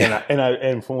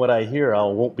 And from what I hear, I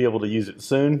won't be able to use it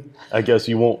soon. I guess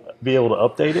you won't be able to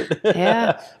update it.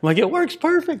 Yeah. I'm like, it works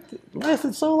perfect. It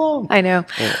lasted so long. I know.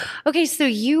 Yeah. Okay, so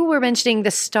you were mentioning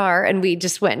the star, and we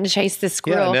just went and chased the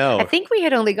squirrel. Yeah, I know. I think we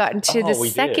had only gotten to the we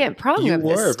did. second prong You of the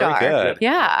were star. very good.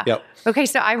 Yeah. Yep. Okay,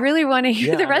 so I really want to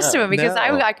hear the rest of them, because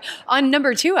I was like, on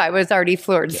number 2, I was already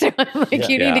floored. So I'm like,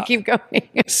 you need to keep going.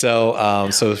 So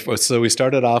we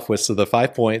started off with the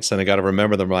 5 points, and I got to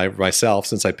remember them myself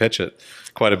since I pitch it.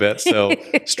 quite a bit. So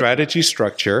strategy,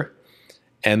 structure.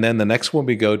 And then the next one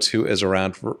we go to is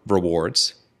around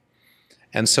rewards.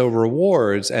 And so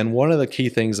rewards, and one of the key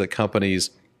things that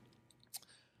companies,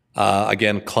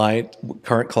 again,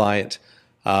 current client,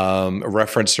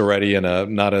 referenced already in a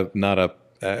not a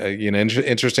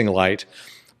interesting light,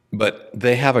 but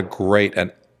they have a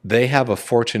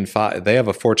Fortune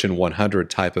 100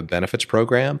 type of benefits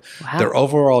program. Wow. Their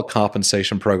overall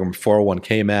compensation program,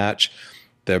 401k match,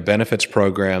 their benefits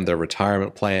program, their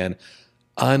retirement plan,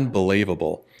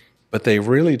 unbelievable. But they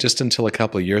really, just until a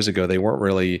couple of years ago, they weren't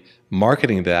really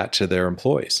marketing that to their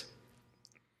employees.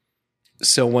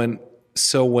 So when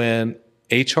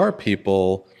HR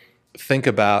people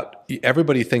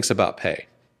everybody thinks about pay.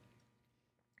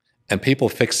 And people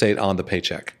fixate on the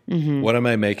paycheck. Mm-hmm. What am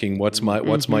I making? What's my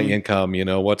income?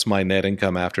 What's my net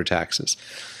income after taxes?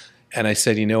 And I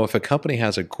said, if a company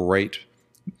has a great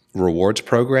rewards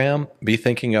program, be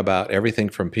thinking about everything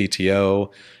from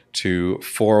PTO to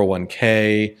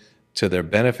 401k to their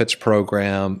benefits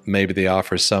program. Maybe they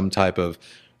offer some type of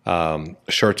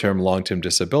short-term, long-term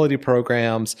disability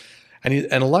programs. And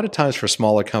a lot of times for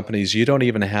smaller companies, you don't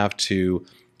even have to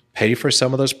pay for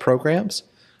some of those programs.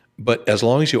 But as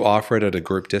long as you offer it at a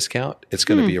group discount, it's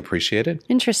going to be appreciated.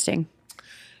 Interesting.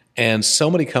 And so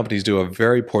many companies do a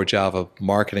very poor job of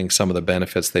marketing some of the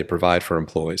benefits they provide for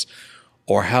employees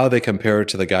or how they compare it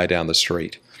to the guy down the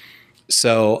street.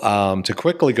 So to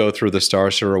quickly go through the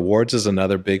stars, so rewards is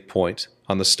another big point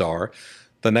on the star.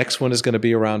 The next one is going to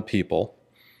be around people.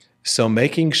 So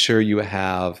making sure you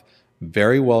have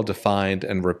very well-defined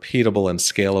and repeatable and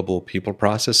scalable people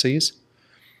processes.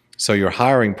 So your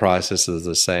hiring process is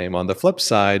the same. On the flip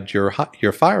side, your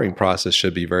firing process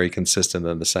should be very consistent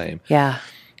and the same. Yeah.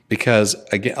 Because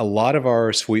again, a lot of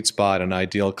our sweet spot and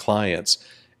ideal clients,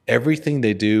 everything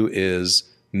they do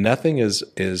nothing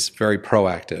is very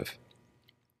proactive.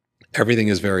 Everything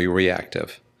is very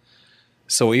reactive.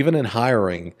 So even in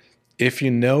hiring, if you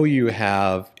know you're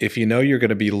going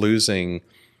to be losing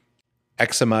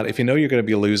X amount, if you know you're going to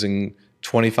be losing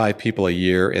 25 people a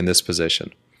year in this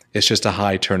position, it's just a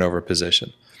high turnover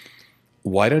position.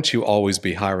 Why don't you always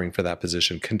be hiring for that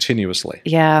position continuously?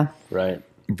 Yeah. Right.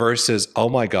 Versus, oh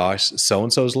my gosh,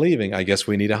 so-and-so's leaving. I guess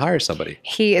we need to hire somebody.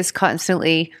 He is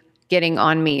constantly getting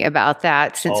on me about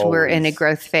that since we're in a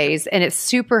growth phase. And it's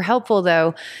super helpful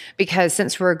though, because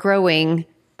since we're growing,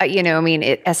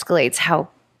 it escalates how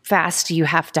fast you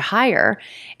have to hire.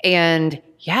 And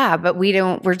but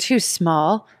we're too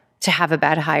small to have a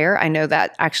bad hire. I know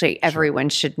that actually everyone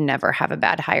should never have a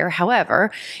bad hire. However,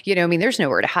 there's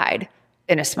nowhere to hide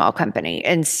in a small company.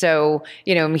 And so,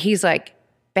 he's like,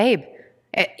 babe,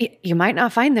 you might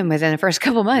not find them within the first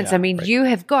couple months. Yeah, You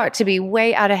have got to be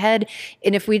way out ahead.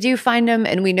 And if we do find them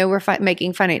and we know we're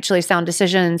making financially sound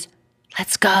decisions,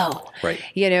 let's go. Right.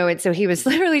 And so he was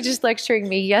literally just lecturing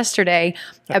me yesterday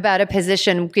about a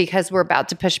position because we're about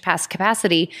to push past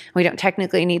capacity. We don't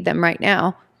technically need them right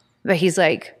now. But he's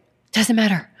like, doesn't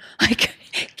matter. Like,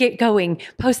 get going.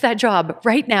 Post that job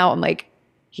right now. I'm like,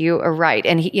 you are right.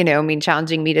 And he,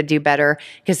 challenging me to do better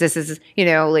because this is,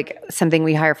 like something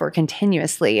we hire for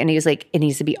continuously. And he was like, it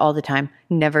needs to be all the time.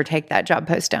 Never take that job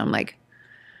post down. I'm like,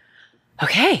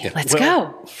 okay, let's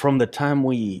go. From the time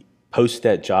we post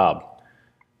that job,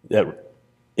 that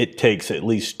it takes at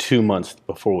least 2 months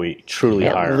before we truly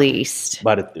hire. At least.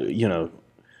 But, 4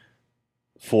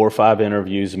 or 5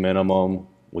 interviews minimum.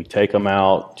 We take them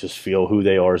out, just feel who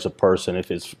they are as a person.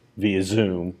 If it's via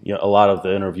Zoom, a lot of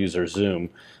the interviews are Zoom.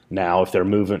 Now, if they're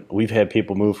moving, we've had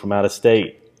people move from out of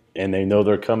state and they know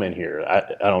they're coming here.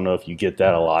 I don't know if you get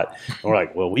that a lot. And we're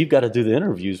like, well, we've got to do the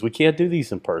interviews. We can't do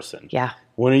these in person. Yeah.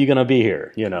 When are you going to be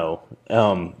here?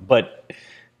 But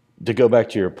to go back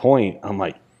to your point, I'm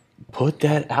like, put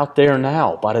that out there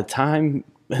now. By the time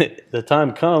the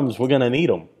time comes, we're going to need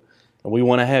them. And we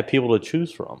want to have people to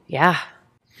choose from. Yeah.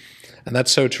 And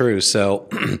that's so true. So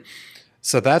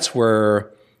that's where,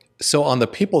 on the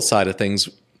people side of things,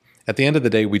 at the end of the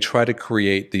day, we try to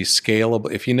create these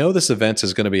scalable, if this event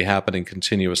is going to be happening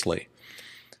continuously,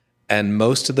 and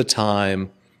most of the time,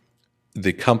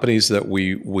 the companies that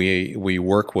we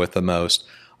work with the most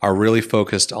are really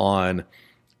focused on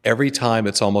every time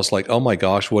it's almost like, oh my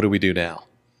gosh, what do we do now?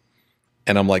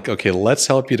 And I'm like, okay, let's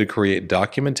help you to create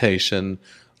documentation.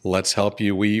 Let's help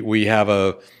you. We have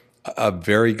a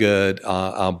very good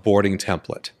onboarding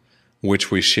template,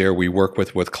 which we share. We work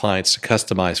with clients to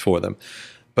customize for them.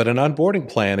 But an onboarding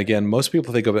plan, again, most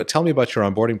people think about, tell me about your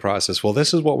onboarding process. Well,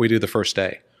 this is what we do the first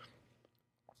day.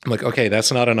 I'm like, okay,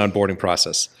 that's not an onboarding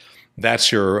process.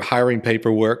 That's your hiring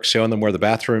paperwork, showing them where the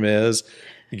bathroom is,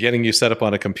 getting you set up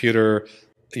on a computer,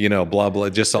 blah, blah,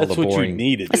 just all That's the what boring. you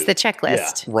need to do. It's the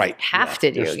checklist. Yeah, right. Have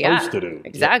to do. You're Yeah. supposed to do.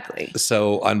 Exactly.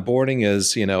 So onboarding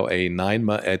is, a 9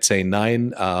 month, it's a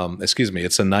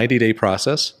 90-day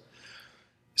process.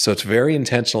 So it's very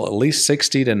intentional, at least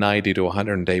 60 to 90 to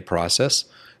 100-day process,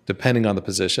 depending on the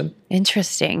position.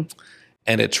 Interesting.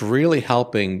 And it's really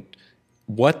helping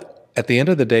at the end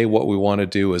of the day, what we want to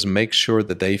do is make sure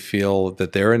that they feel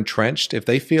that they're entrenched.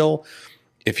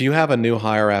 If you have a new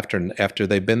hire after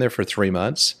they've been there for 3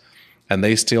 months and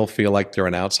they still feel like they're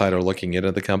an outsider looking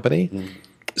into the company,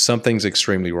 something's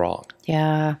extremely wrong.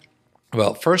 Yeah.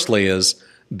 Well, firstly is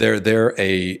there's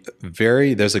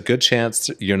a good chance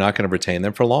you're not going to retain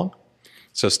them for long.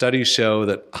 So studies show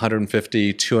that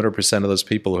 150, 200% of those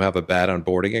people who have a bad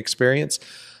onboarding experience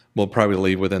will probably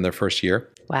leave within their first year.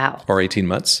 Wow. Or 18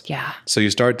 months. Yeah. So you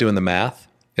start doing the math.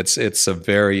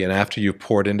 And after you've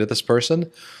poured into this person,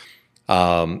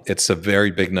 it's a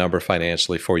very big number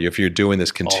financially for you if you're doing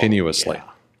this continuously.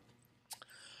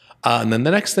 And then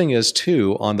the next thing is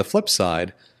too, on the flip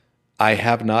side, I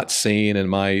have not seen in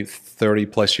my 30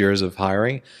 plus years of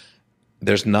hiring,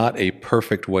 there's not a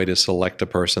perfect way to select a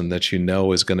person that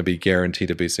is going to be guaranteed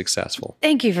to be successful.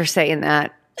 Thank you for saying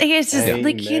that. It's just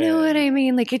you know what I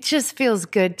mean? It just feels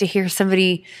good to hear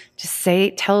somebody just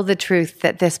tell the truth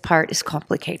that this part is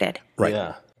complicated. Right.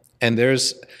 Yeah. And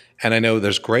I know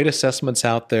there's great assessments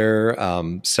out there.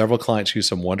 Several clients use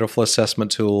some wonderful assessment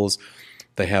tools.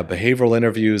 They have behavioral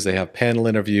interviews. They have panel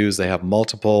interviews. They have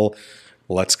multiple.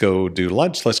 Let's go do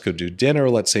lunch. Let's go do dinner.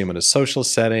 Let's see them in a social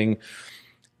setting.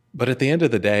 But at the end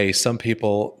of the day, some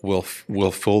people will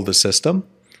fool the system.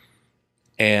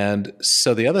 And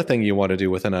so the other thing you want to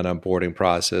do within an onboarding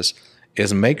process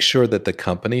is make sure that the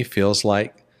company feels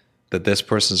like that this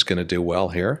person is going to do well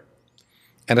here.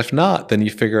 And if not, then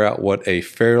you figure out what a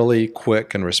fairly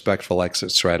quick and respectful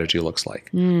exit strategy looks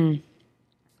like.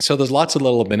 So there's lots of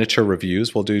little miniature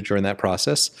reviews we'll do during that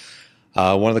process.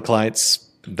 One of the clients,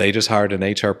 they just hired an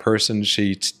HR person.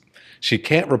 She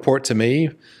can't report to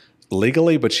me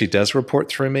legally, but she does report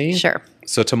through me. Sure.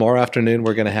 So tomorrow afternoon,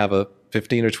 we're going to have a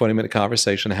 15 or 20-minute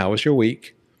conversation. How was your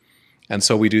week? And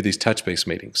so we do these touch-base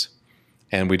meetings.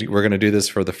 And we're going to do this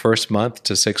for the first month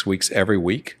to 6 weeks every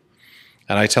week.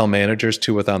 And I tell managers,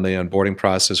 too, within the onboarding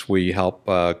process, we help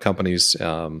companies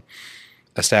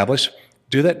establish.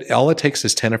 Do that. All it takes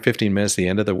is 10 or 15 minutes at the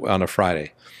end on a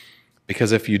Friday.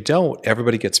 Because if you don't,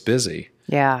 everybody gets busy.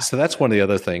 Yeah. So that's one of the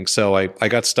other things. So I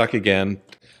got stuck again,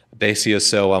 Dacia,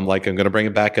 so I'm going to bring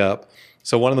it back up.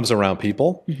 So one of them is around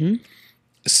people. Mm-hmm.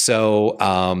 So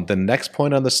the next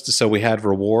point on this, so we had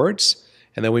rewards,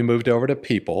 and then we moved over to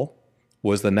people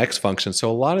was the next function.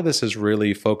 So a lot of this is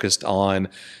really focused on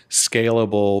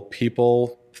scalable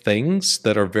people things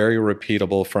that are very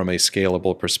repeatable from a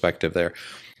scalable perspective there.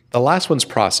 The last one's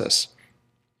process.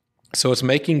 So it's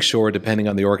making sure, depending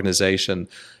on the organization,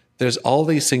 there's all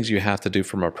these things you have to do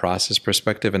from a process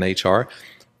perspective in HR.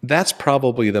 That's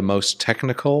probably the most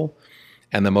technical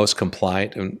and the most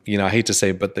compliant, and I hate to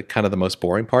say, but kind of the most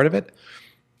boring part of it.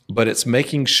 But it's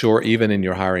making sure, even in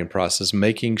your hiring process,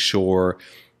 making sure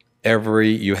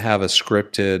you have a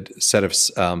scripted set of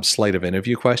slate of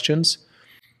interview questions.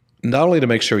 Not only to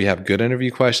make sure you have good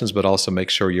interview questions, but also make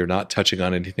sure you're not touching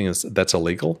on anything that's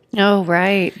illegal. Oh,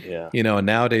 right. Yeah. And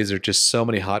nowadays there are just so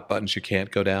many hot buttons you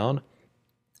can't go down.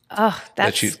 Oh,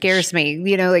 that scares me,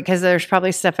 because there's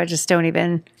probably stuff I just don't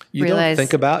even realize. Don't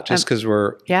think about just because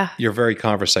you're very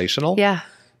conversational. Yeah.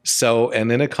 So,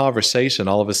 and in a conversation,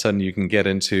 all of a sudden you can get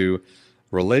into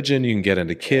religion, you can get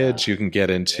into kids, you can get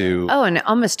into... Oh, and it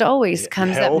almost always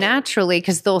comes health. up naturally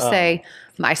because they'll say,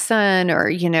 my son, or,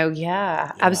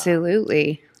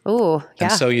 absolutely. Oh, yeah.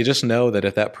 And so you just know that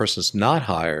if that person's not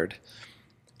hired,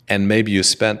 and maybe you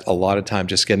spent a lot of time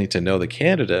just getting to know the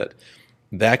candidate,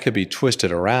 that could be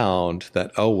twisted around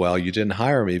that, oh, well, you didn't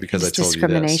hire me because I told you this.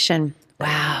 Discrimination.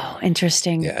 Wow.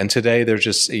 Interesting. Yeah. And today there's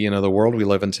just, the world we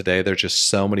live in today, there's just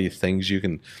so many things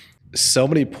so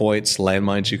many points,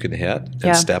 landmines you can hit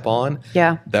and step on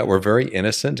that were very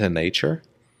innocent in nature,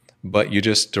 but you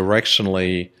just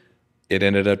directionally, it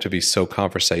ended up to be so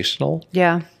conversational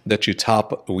that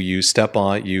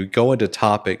you go into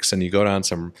topics and you go down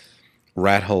some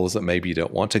rat holes that maybe you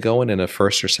don't want to go in a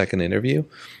first or second interview.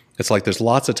 It's like there's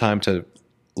lots of time to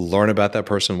learn about that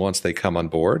person once they come on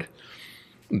board.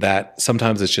 That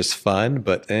sometimes it's just fun,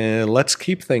 but let's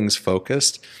keep things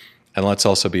focused and let's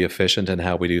also be efficient in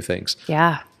how we do things.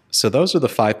 Yeah. So those are the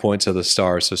 5 points of the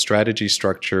STAR. So strategy,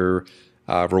 structure,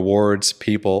 rewards,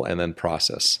 people, and then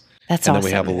process. That's and awesome. then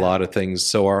we have a lot of things.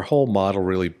 So our whole model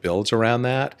really builds around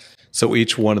that. So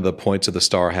each one of the points of the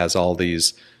STAR has all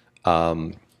these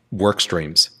work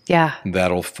streams Yeah.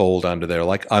 that'll fold under there,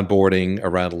 like onboarding,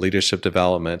 around leadership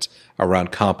development,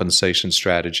 around compensation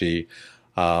strategy,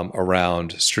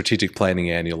 around strategic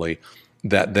planning annually,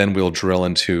 that then we'll drill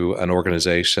into an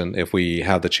organization. If we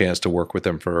have the chance to work with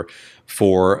them for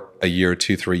a year,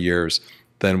 2-3 years,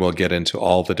 then we'll get into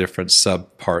all the different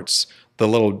sub parts,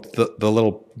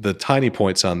 the tiny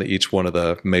points on each one of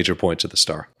the major points of the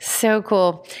star. So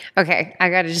cool. Okay, I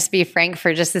got to just be frank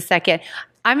for just a second.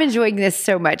 I'm enjoying this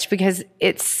so much because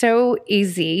it's so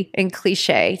easy and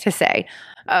cliche to say,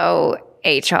 oh,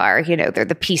 HR, they're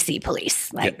the PC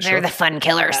police. Like, they're the fun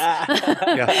killers. And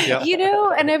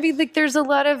I mean, like, there's a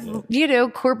lot of,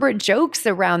 corporate jokes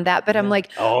around that. But I'm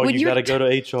like, oh, you got to go to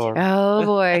HR. Oh,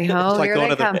 boy. Oh,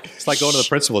 it's like going to the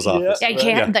principal's office. I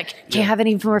can't have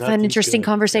any more fun, interesting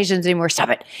conversations anymore. Stop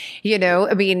it.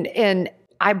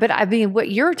 I mean,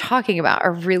 what you're talking about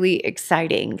are really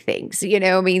exciting things.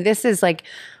 This is like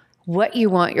what you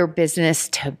want your business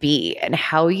to be and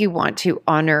how you want to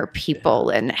honor people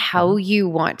and how you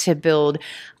want to build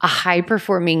a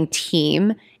high-performing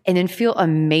team and then feel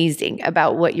amazing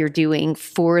about what you're doing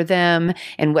for them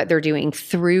and what they're doing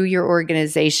through your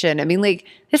organization. I mean, like,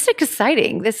 this is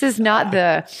exciting. This is not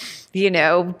the,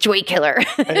 joy killer.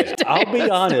 I'll be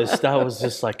honest. I was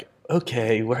just like,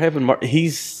 okay, we're having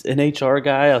he's an HR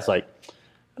guy. I was like,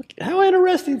 how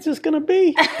interesting is this going to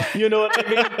be? You know what I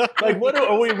mean? Like, what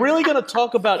are we really going to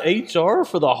talk about HR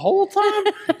for the whole time?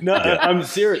 No, I'm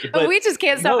serious. But we just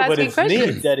can't stop asking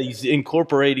questions. Neat that he's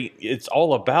incorporating. It's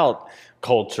all about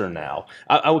culture now.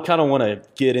 I would kind of want to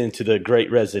get into the Great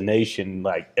Resignation.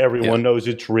 Like, everyone knows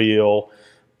it's real.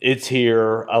 It's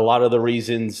here. A lot of the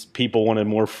reasons people wanted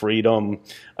more freedom,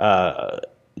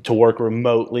 to work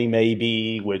remotely,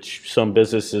 maybe, which some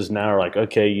businesses now are like,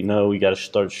 okay, we got to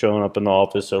start showing up in the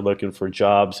office or looking for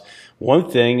jobs. One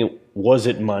thing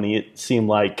wasn't money. It seemed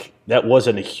like that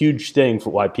wasn't a huge thing for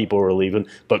why people were leaving,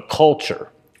 but culture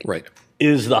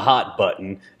is the hot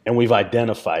button, and we've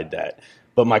identified that.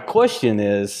 But my question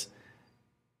is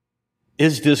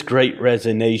this Great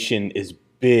Resignation as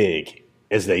big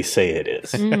as they say it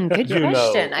is? Good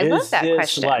question. I love that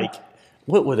question. Like,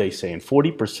 what were they saying?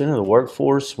 40% of the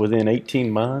workforce within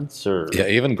 18 months, or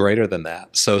even greater than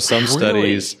that. So some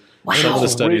studies, some of the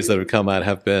studies that have come out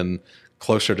have been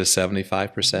closer to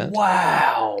 75%.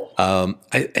 Wow.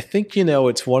 I think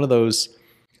it's one of those.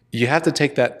 You have to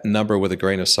take that number with a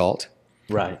grain of salt,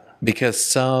 right? Because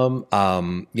some,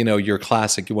 your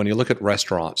classic. When you look at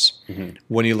restaurants,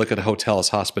 when you look at hotels,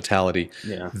 hospitality,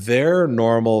 their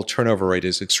normal turnover rate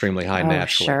is extremely high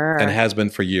naturally, and has been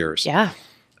for years. Yeah.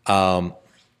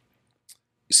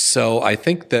 So I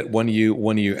think that when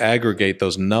you aggregate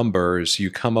those numbers, you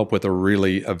come up with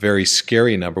a very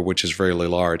scary number, which is really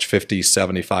large, 50,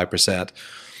 75%.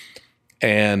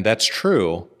 And that's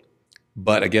true.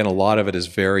 But again, a lot of it is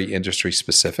very industry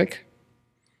specific.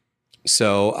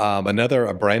 So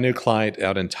a brand new client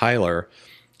out in Tyler,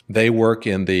 they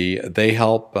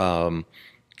help,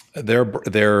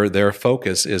 their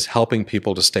focus is helping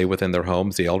people to stay within their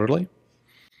homes, the elderly.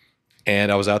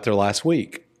 And I was out there last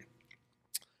week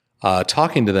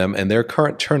talking to them, and their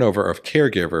current turnover of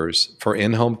caregivers for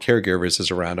in-home caregivers is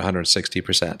around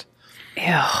 160%.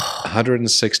 Yeah.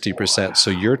 160%. Wow. So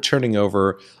you're turning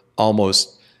over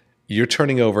almost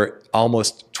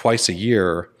twice a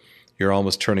year. You're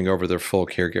almost turning over their full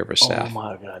caregiver staff. Oh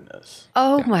my goodness.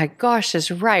 Oh my gosh, is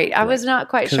right. I was not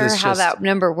quite sure how that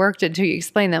number worked until you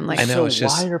explained them. Like, I know, so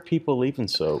why are people leaving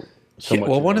so much?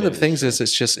 Well, one of the things is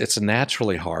it's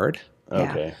naturally hard.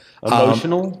 Okay.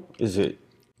 Emotional? Is it?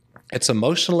 It's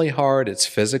emotionally hard. It's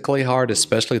physically hard,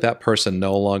 especially if that person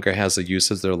no longer has the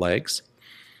use of their legs.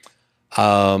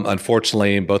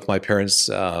 Unfortunately, both my parents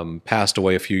passed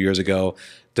away a few years ago.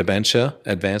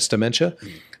 Advanced dementia.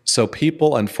 So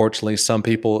people, unfortunately, some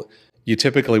people, you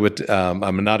typically would,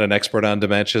 I'm not an expert on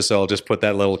dementia, so I'll just put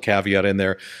that little caveat in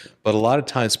there. But a lot of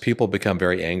times people become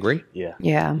very angry.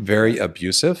 Yeah. Very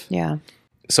abusive. Yeah.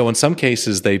 So in some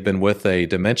cases, they've been with a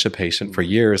dementia patient for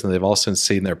years, and they've also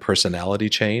seen their personality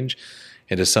change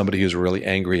into somebody who's really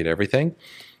angry at everything.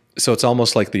 So it's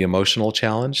almost like the emotional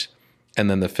challenge, and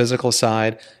then the physical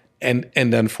side. And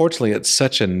unfortunately, it's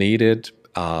such a needed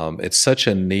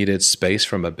space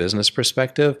from a business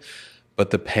perspective. But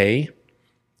the pay,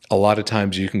 a lot of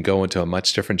times you can go into a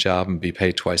much different job and be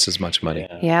paid twice as much money.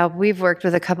 Yeah, we've worked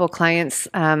with a couple clients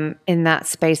in that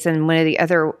space. And one of the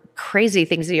other crazy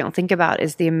things that you don't think about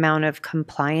is the amount of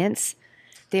compliance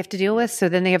they have to deal with. So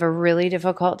then they have a really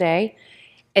difficult day.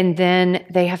 And then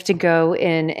they have to go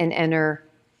in and enter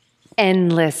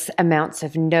endless amounts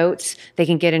of notes. They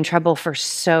can get in trouble for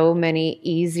so many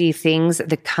easy things.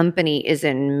 The company is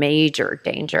in major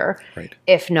danger Right.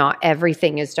 if not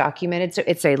everything is documented. So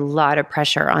it's a lot of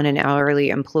pressure on an hourly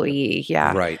employee.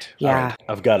 Yeah. Right. Yeah. Right.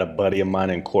 I've got a buddy of mine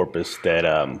in Corpus that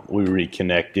we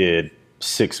reconnected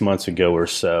 6 months ago or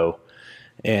so,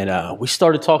 and we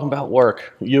started talking about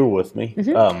work. You were with me.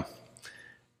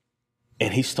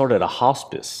 And he started a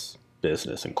hospice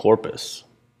business in Corpus.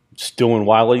 It's doing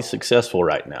wildly successful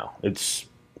right now. It's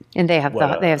And they have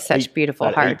they have such beautiful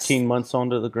about hearts. 18 months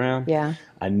onto the ground. Yeah.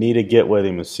 I need to get with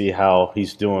him and see how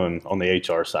he's doing on the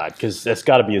HR side, because that's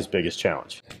got to be his biggest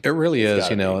challenge. It really is,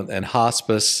 gotta and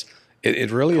hospice,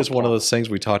 it really is one of those things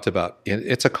we talked about.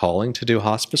 It's a calling to do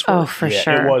hospice work. Oh, for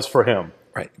sure. It was for him.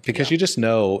 Right. Because you just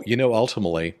know,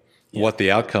 ultimately what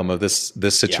the outcome of this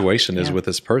situation is with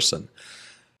this person.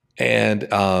 And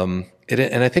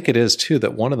and I think it is too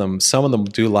that some of them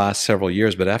do last several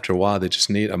years, but after a while they just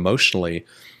need emotionally,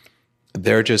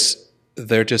 they're just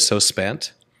so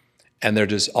spent, and they're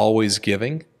just always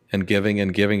giving and giving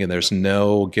and giving, and there's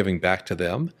no giving back to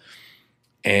them.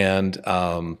 And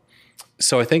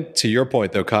so I think to your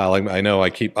point though, Kyle, I know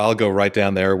I'll go right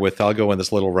down there I'll go in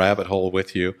this little rabbit hole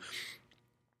with you.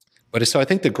 But so I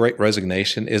think the Great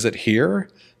Resignation, is it here?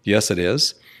 Yes, it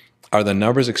is. Are the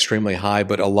numbers extremely high?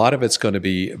 But a lot of it's going to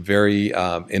be very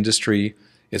industry.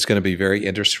 It's going to be very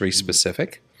industry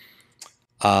specific.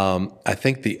 I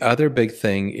think the other big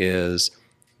thing is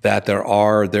that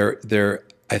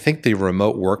I think the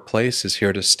remote workplace is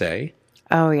here to stay.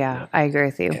 Oh yeah, I agree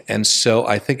with you. And so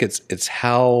I think it's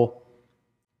how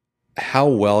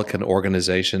well can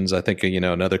organizations, I think,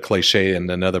 another cliche and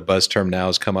another buzz term now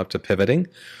has come up to pivoting.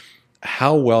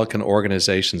 How well can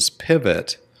organizations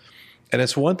pivot? And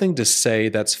it's one thing to say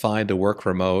that's fine to work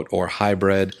remote or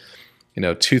hybrid,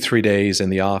 2-3 days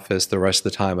in the office, the rest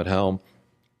of the time at home.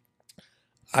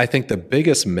 I think the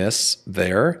biggest miss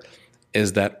there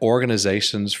is that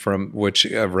organizations from which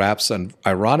wraps, and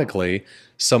ironically,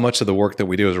 so much of the work that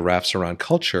we do is wraps around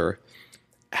culture.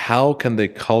 How can the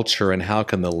culture and how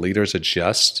can the leaders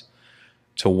adjust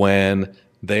to when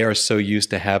they are so used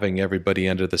to having everybody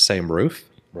under the same roof?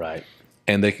 Right.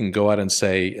 And they can go out and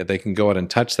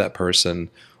touch that person,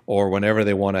 or whenever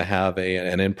they want to have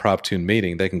an impromptu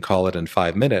meeting, they can call it in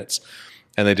 5 minutes.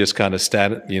 And they just kind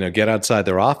of get outside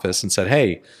their office and said,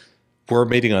 hey, we're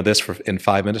meeting on this in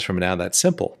 5 minutes from now. That's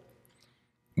simple.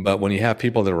 But when you have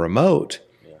people that are remote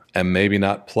and maybe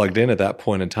not plugged in at that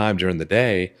point in time during the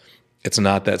day, it's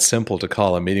not that simple to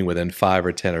call a meeting within 5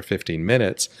 or 10 or 15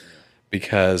 minutes,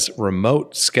 because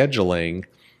remote scheduling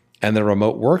and the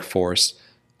remote workforce,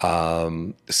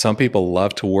 some people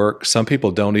love to work. Some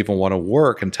people don't even want to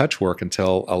work and touch work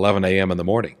until 11 a.m. in the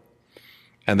morning.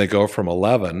 And they go from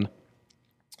 11,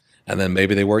 and then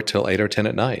maybe they work till 8 or 10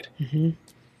 at night. Mm-hmm.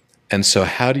 And so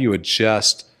how do you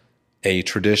adjust a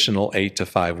traditional 8 to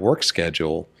 5 work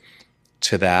schedule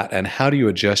to that? And how do you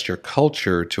adjust your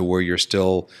culture to where you're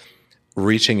still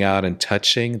reaching out and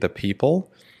touching the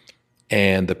people,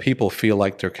 and the people feel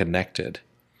like they're connected,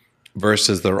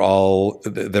 versus they're all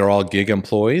gig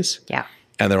employees. Yeah.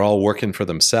 And they're all working for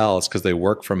themselves because they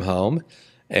work from home,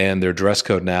 and their dress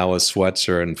code now is sweats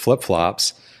and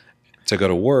flip-flops to go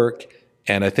to work.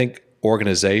 And I think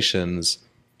organizations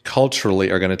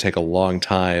culturally are going to take a long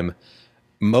time.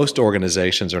 Most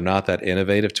organizations are not that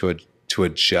innovative to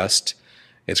adjust.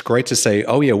 It's great to say,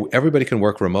 oh yeah, everybody can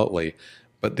work remotely,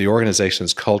 but the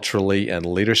organizations culturally and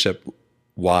leadership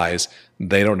wise,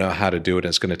 they don't know how to do it, and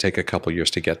it's going to take a couple years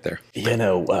to get there.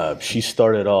 She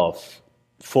started off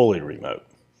fully remote.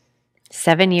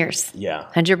 7 years. Yeah.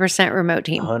 100% remote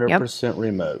team. 100%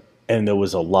 remote. And there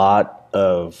was a lot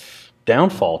of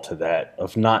downfall to that,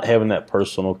 of not having that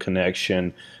personal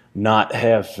connection, not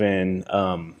having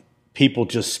people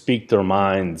just speak their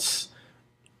minds,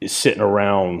 sitting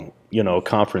around, a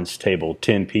conference table,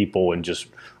 10 people, and just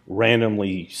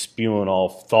randomly spewing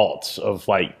off thoughts of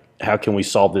like, how can we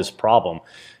solve this problem?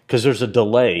 Because there's a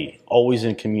delay always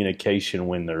in communication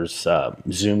when there's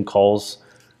Zoom calls.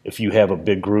 If you have a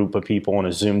big group of people on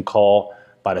a Zoom call,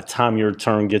 by the time your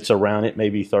turn gets around, it may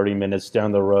be 30 minutes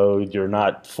down the road. You're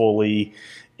not fully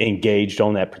engaged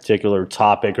on that particular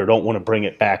topic, or don't want to bring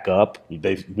it back up.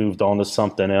 They've moved on to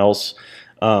something else.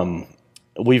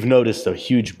 We've noticed a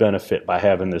huge benefit by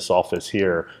having this office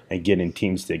here and getting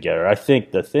teams together. I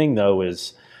think the thing, though,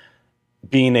 is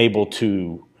being able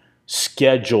to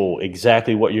schedule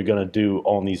exactly what you're going to do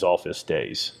on these office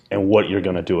days and what you're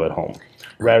going to do at home,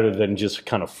 rather than just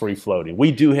kind of free floating.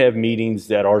 We do have meetings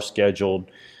that are scheduled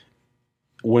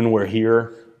when we're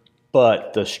here,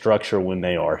 but the structure when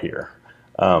they are here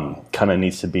kind of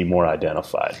needs to be more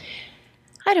identified.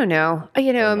 I don't know.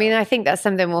 I mean, I think that's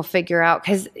something we'll figure out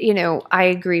because, I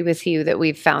agree with you that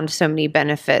we've found so many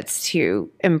benefits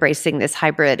to embracing this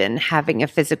hybrid and having a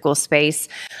physical space.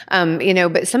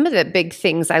 But some of the big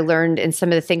things I learned and some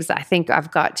of the things that I think I've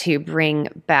got to bring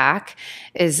back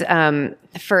is,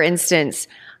 for instance,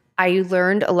 I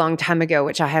learned a long time ago,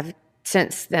 which I have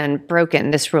since then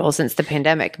broken this rule since the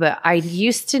pandemic, but I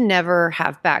used to never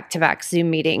have back-to-back Zoom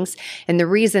meetings. And the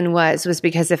reason was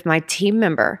because if my team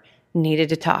member needed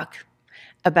to talk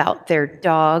about their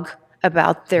dog,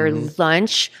 about their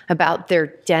lunch, about their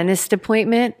dentist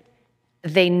appointment,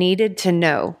 they needed to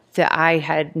know that I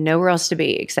had nowhere else to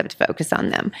be except to focus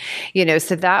on them.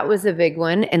 So that was a big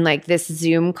one. And like this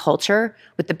Zoom culture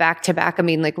with the back-to-back, I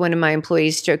mean, like one of my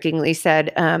employees jokingly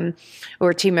said,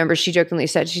 or team member, she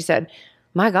said,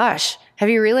 my gosh, have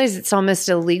you realized it's almost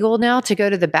illegal now to go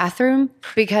to the bathroom?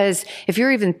 Because if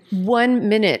you're even 1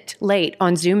 minute late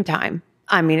on Zoom time,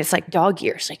 I mean, it's like dog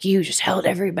years. Like you just held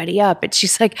everybody up. And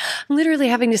she's like literally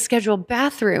having to schedule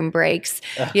bathroom breaks,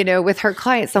 with her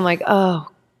clients. I'm like, oh,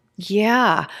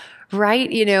 yeah,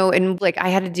 right. And like I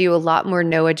had to do a lot more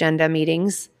no agenda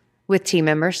meetings with team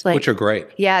members. Which are great.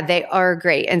 Yeah, they are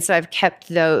great. And so I've kept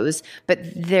those, but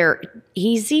they're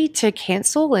easy to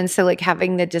cancel. And so like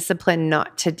having the discipline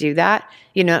not to do that,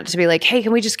 not to be like, hey,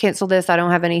 can we just cancel this? I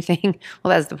don't have anything. Well,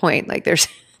 that's the point. Like there's...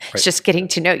 Right. It's just getting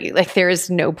to know you. Like there is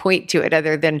no point to it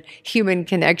other than human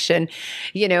connection,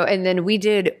 and then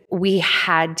we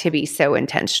had to be so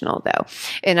intentional though.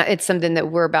 And it's something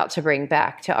that we're about to bring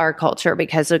back to our culture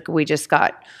because we just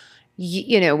got,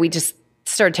 we just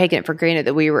started taking it for granted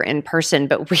that we were in person,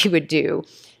 but we would do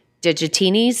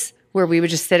digitinis where we would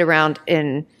just sit around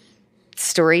and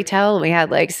story tell. And we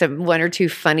had like one or two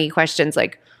funny questions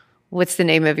like, what's the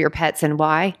name of your pets and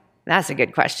why? That's a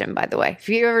good question, by the way. If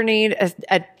you ever need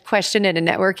a question at a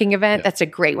networking event, that's a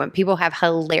great one. People have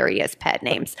hilarious pet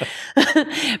names.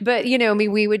 But,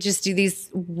 we would just do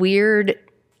these weird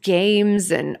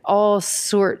games and all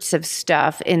sorts of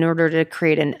stuff in order to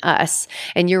create an us.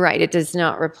 And you're right, it does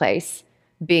not replace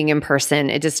being in person.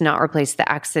 It does not replace the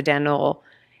accidental,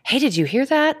 hey, did you hear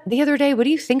that the other day? What do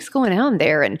you think's going on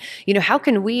there? And, how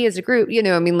can we as a group,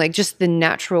 like just the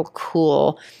natural,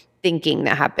 cool thinking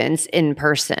that happens in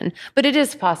person. But it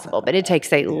is possible, but it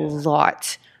takes a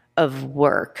lot of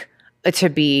work to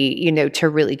be, to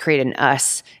really create an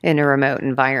us in a remote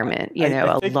environment,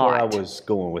 I think where I was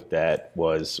going with that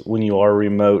was when you are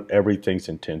remote, everything's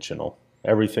intentional.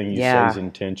 Everything you say is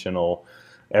intentional.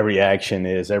 Every action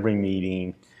is, every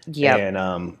meeting. Yeah.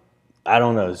 And I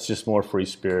don't know. It's just more free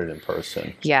spirit in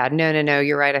person. Yeah. No.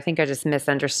 You're right. I think I just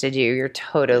misunderstood you. You're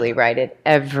totally right.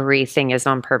 Everything is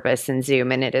on purpose in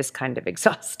Zoom, and it is kind of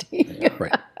exhausting.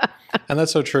 Right. And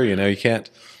that's so true. You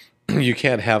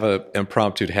can't have an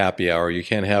impromptu happy hour. You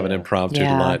can't have an impromptu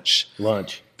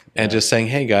lunch. And just saying,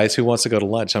 hey, guys, who wants to go to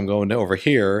lunch? I'm going over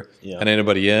here. Yeah. And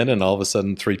anybody in, and all of a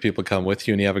sudden 3 people come with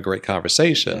you, and you have a great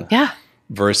conversation. Yeah.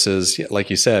 Versus,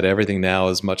 like you said, everything now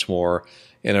is much more...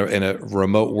 In a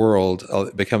remote world,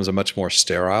 it becomes a much more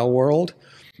sterile world.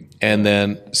 And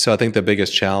then, so I think the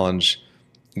biggest challenge,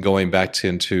 going back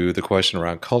into the question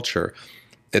around culture,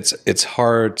 it's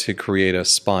hard to create a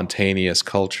spontaneous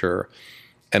culture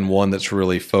and one that's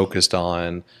really focused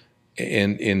on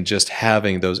in just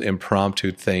having those impromptu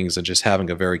things and just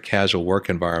having a very casual work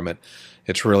environment.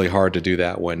 It's really hard to do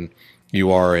that when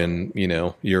you are in,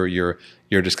 you're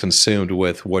just consumed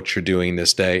with what you're doing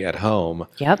this day at home.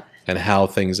 Yep. And how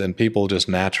things, and people just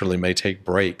naturally may take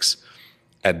breaks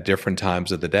at different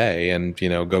times of the day and,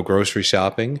 go grocery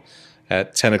shopping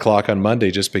at 10 o'clock on Monday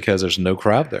just because there's no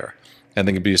crowd there. And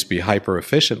then just be hyper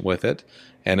efficient with it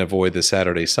and avoid the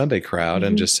Saturday, Sunday crowd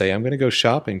and just say, I'm going to go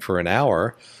shopping for an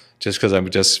hour just because I'm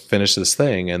just finished this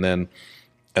thing. And then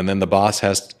the boss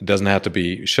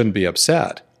shouldn't be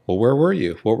upset. Well, where were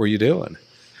you? What were you doing?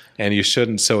 And you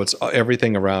shouldn't. So it's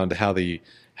everything around how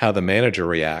the manager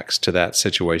reacts to that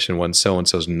situation when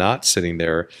so-and-so's not sitting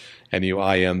there and you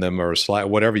IM them or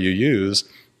whatever you use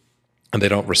and they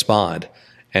don't respond.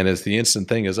 And as the instant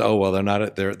thing is, oh, well, they're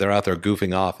out there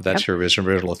goofing off. If that's your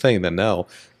original thing, then no,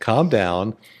 calm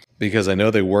down because I know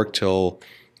they were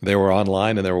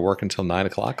online and they were working until 9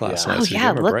 o'clock last night. So give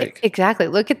them a break. Exactly.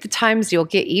 Look at the times you'll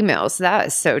get emails. That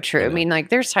is so true. I mean, like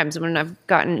there's times when I've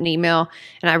gotten an email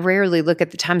and I rarely look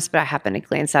at the times, but I happen to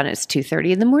glance down and it's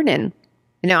 2:30 in the morning.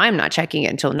 Now, I'm not checking it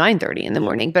until 9:30 in the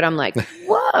morning, but I'm like,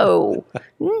 whoa,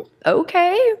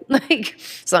 okay. Like,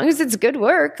 as long as it's good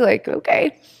work, like,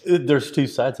 okay. There's two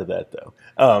sides of that,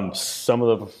 though. Some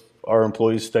of our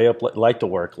employees stay up, like to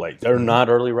work late. They're not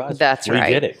early risers. That's right. We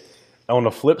get it. On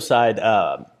the flip side,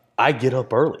 I get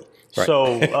up early. Right.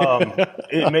 So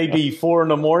it may be 4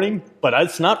 a.m, but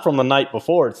it's not from the night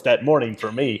before. It's that morning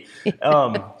for me.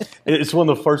 It's one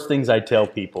of the first things I tell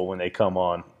people when they come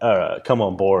on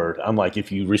board. I'm like,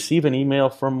 if you receive an email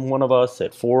from one of us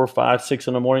at 4 or 5, 6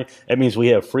 in the morning, that means we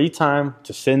have free time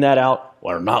to send that out.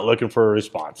 We're not looking for a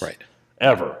response. Right.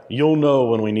 Ever. You'll know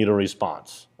when we need a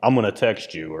response. I'm going to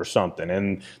text you or something.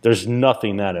 And there's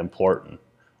nothing that important,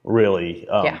 really,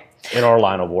 in our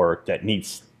line of work that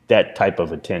needs that type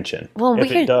of attention. Well,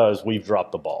 if it does, we've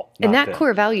dropped the ball. And that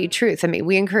core value truth, I mean,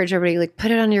 we encourage everybody, like,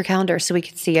 put it on your calendar so we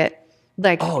can see it.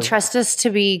 Like, trust us to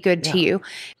be good to you.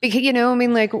 Because, I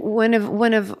mean, like, one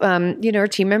of our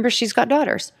team members, she's got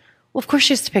daughters. Well, of course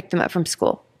she has to pick them up from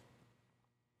school.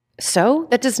 So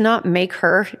that does not make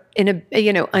her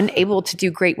unable to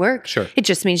do great work. Sure. It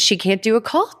just means she can't do a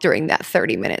call during that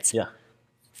 30 minutes. Yeah.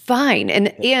 Fine.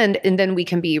 And then we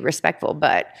can be respectful,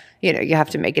 but you have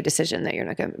to make a decision that you're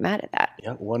not going to be mad at that.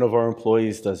 Yeah. One of our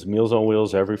employees does Meals on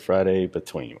Wheels every Friday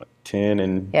between 10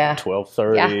 and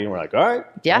 12:30. Yeah. And we're like, all right.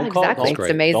 Yeah, exactly. It's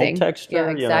amazing. Don't text her. Yeah,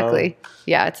 exactly.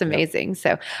 Yeah, it's amazing.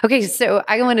 So, okay. So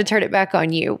I want to turn it back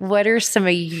on you. What are some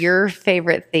of your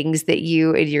favorite things that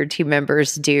you and your team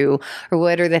members do? Or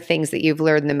what are the things that you've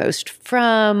learned the most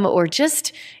from? Or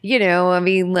just, I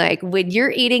mean, like when you're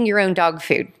eating your own dog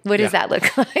food, what does that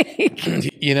look like?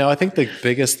 I think the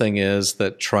biggest thing is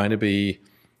that trying to be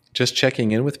just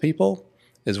checking in with people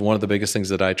is one of the biggest things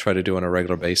that I try to do on a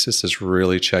regular basis, is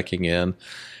really checking in.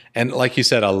 And like you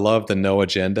said, I love the no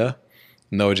agenda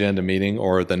meeting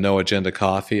or the no agenda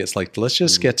coffee. It's like, let's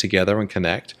just get together and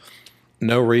connect.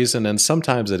 No reason. And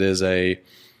sometimes it is and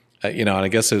I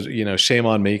guess, shame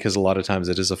on me because a lot of times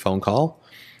it is a phone call,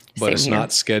 but Same it's here.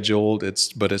 not scheduled.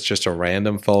 But it's just a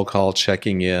random phone call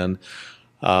checking in.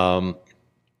 So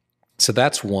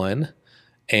that's one.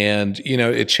 And,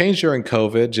 it changed during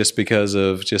COVID just because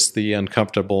of just the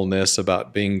uncomfortableness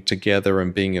about being together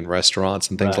and being in restaurants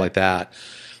and things like that.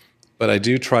 But I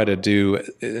do try to do,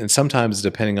 and sometimes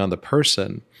depending on the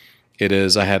person,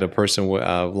 I had a person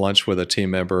lunch with a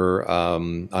team member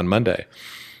on Monday,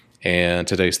 and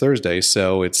today's Thursday,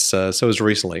 so it was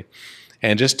recently.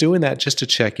 And just doing that just to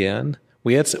check in.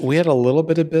 We had a little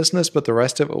bit of business, but the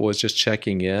rest of it was just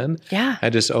checking in. Yeah.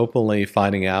 And just openly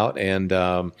finding out. And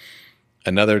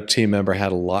another team member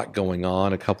had a lot going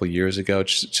on a couple of years ago.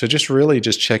 So just really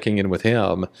just checking in with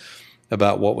him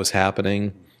about what was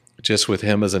happening just with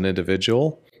him as an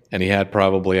individual. And he had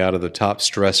probably out of the top 10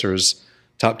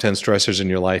 stressors in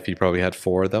your life, he probably had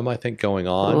 4 of them, I think, going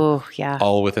on. Oh, yeah.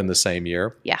 All within the same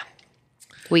year. Yeah.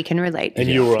 We can relate. And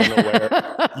you were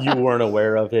unaware. You weren't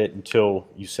aware of it until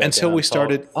you sat Until down we and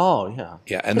started. thought, oh, yeah.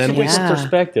 Yeah. And then we Get some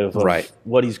perspective of Right.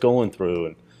 what he's going through.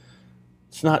 And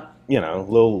it's not, a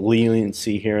little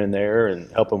leniency here and there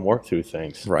and help him work through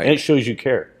things. Right. And it shows you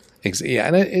care. Yeah,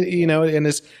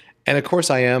 and of course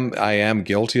I am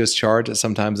guilty as charged that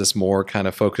sometimes it's more kind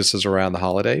of focuses around the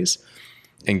holidays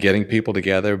and getting people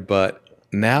together. But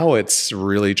now it's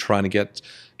really trying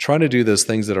to do those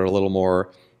things that are a little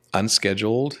more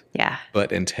unscheduled,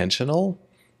 but intentional.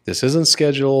 This isn't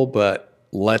scheduled, but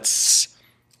let's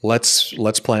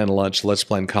plan lunch, let's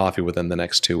plan coffee within the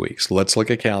next 2 weeks. Let's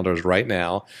look at calendars right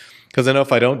now, because I know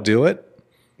if I don't do it,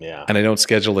 and I don't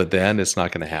schedule it, then it's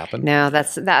not going to happen. No,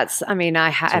 that's. I mean,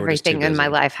 everything in my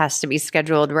life has to be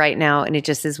scheduled right now, and it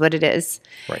just is what it is.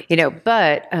 Right.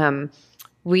 But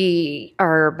we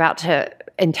are about to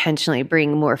intentionally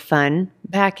bring more fun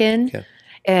back in,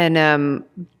 and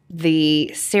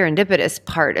the serendipitous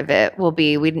part of it will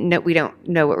be we don't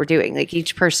know what we're doing. Like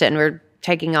each person, we're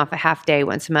taking off a half day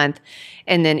once a month,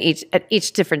 and then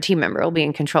each different team member will be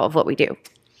in control of what we do.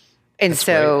 And That's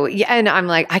so, great. and I'm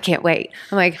like, I can't wait.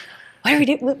 I'm like, what are we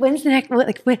doing? When's the next?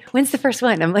 When's the first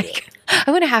one? I'm like,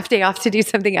 I want a half day off to do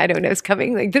something I don't know is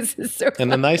coming. Like this is so.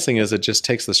 And the nice thing is, it just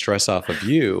takes the stress off of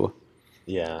you.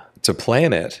 Yeah. To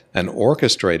plan it and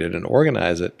orchestrate it and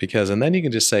organize it, and then you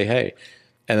can just say, hey,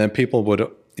 and then people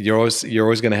you're always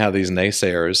going to have these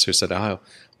naysayers who said, oh,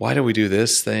 why do we do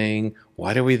this thing?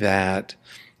 Why do we that?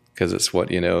 Because it's what,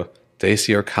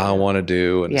 Daisy or Kyle want to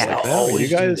do. And it's like, oh, you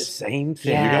guys do the same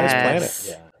thing. You guys plan Yes.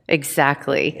 it. Yeah.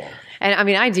 Exactly. Yeah. And I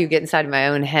mean, I do get inside my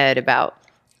own head about,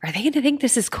 are they going to think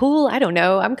this is cool? I don't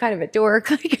know. I'm kind of a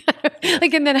dork.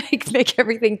 And then I make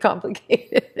everything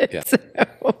complicated. Yeah. So.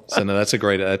 So no, that's a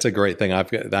great thing.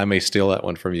 I may steal that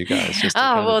one from you guys. Just to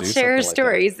kind of do share something like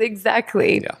stories.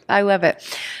 Exactly. Yeah. I love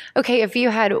it. Okay. If you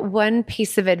had one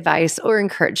piece of advice or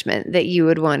encouragement that you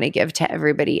would want to give to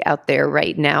everybody out there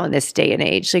right now in this day and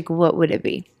age, like what would it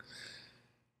be?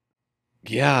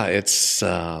 Yeah, it's,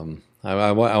 I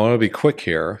want to be quick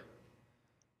here,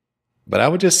 but I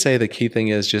would just say the key thing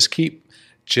is just keep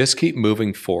just keep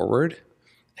moving forward.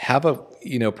 Have a,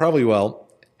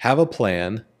 have a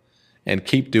plan and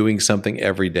keep doing something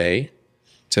every day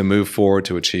to move forward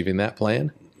to achieving that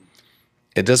plan.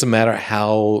 It doesn't matter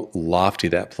how lofty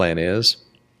that plan is,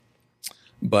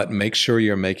 but make sure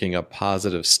you're making a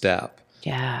positive step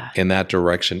in that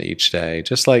direction each day.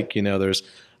 Just like, I know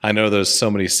there's so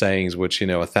many sayings, which,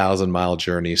 1,000-mile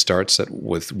journey starts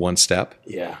with one step.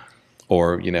 Yeah.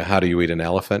 Or, how do you eat an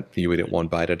elephant? You eat it one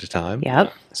bite at a time.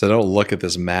 Yep. So don't look at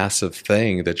this massive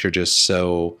thing that you're just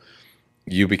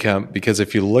because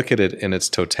if you look at it in its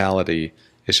totality,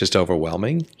 it's just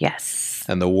overwhelming. Yes.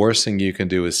 And the worst thing you can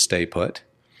do is stay put.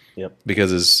 Yep.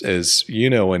 Because as you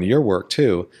know, in your work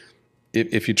too,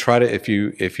 if you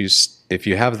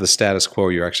have the status quo,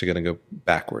 you're actually going to go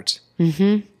backwards.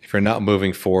 Mm-hmm. If you're not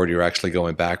moving forward, you're actually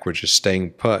going backwards. You're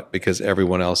staying put because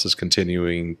everyone else is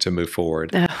continuing to move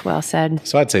forward. Well said.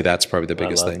 So I'd say that's probably the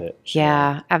biggest thing. It.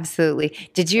 Yeah, absolutely.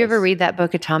 Did you ever read that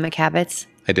book, Atomic Habits?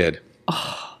 I did.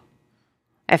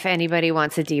 If anybody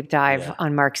wants a deep dive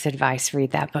on Mark's advice,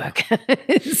 read that book.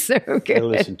 It's so good. I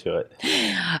listen to it.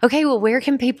 Okay, well, where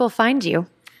can people find you?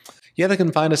 Yeah, they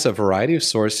can find us a variety of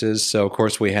sources. So, of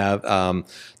course, we have,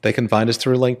 they can find us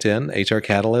through LinkedIn,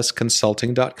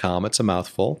 hrcatalystconsulting.com. It's a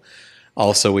mouthful.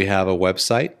 Also, we have a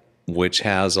website, which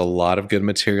has a lot of good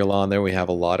material on there. We have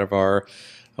a lot of our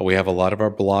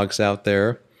blogs out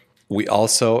there. We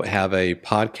also have a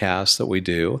podcast that we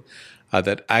do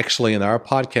that actually in our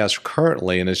podcast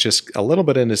currently, and it's just a little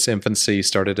bit in its infancy,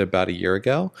 started about a year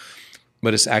ago,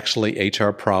 but it's actually HR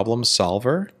Problem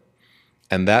Solver.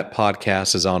 And that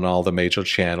podcast is on all the major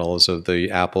channels of the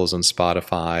Apples and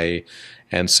Spotify.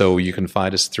 And so you can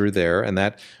find us through there. And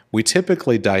that we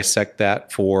typically dissect that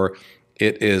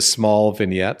it is small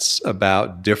vignettes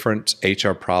about different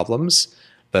HR problems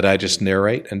that I just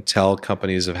narrate and tell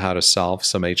companies of how to solve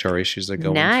some HR issues they're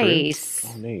going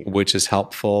through, which is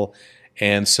helpful.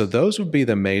 And so those would be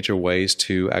the major ways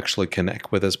to actually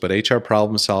connect with us. But HR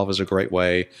Problem Solver is a great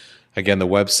way. Again, the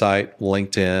website,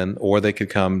 LinkedIn, or they could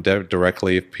come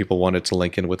directly if people wanted to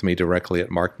link in with me directly at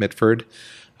Mark Mitford.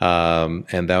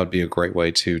 And that would be a great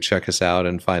way to check us out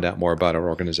and find out more about our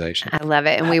organization. I love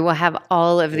it. And we will have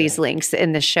all of these links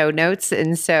in the show notes.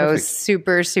 And so Perfect.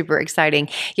 Super, super exciting.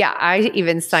 Yeah, I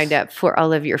even signed up for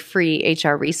all of your free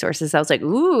HR resources. I was like,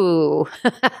 ooh.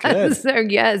 Good. So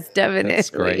yes, definitely. That's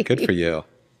great. Good for you.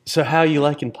 So how are you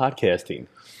liking podcasting?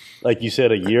 Like you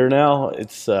said, a year now,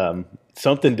 it's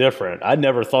something different. I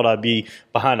never thought I'd be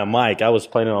behind a mic. I was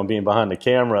planning on being behind the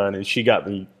camera, and she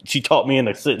talked me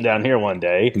into sitting down here one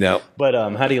day. No. But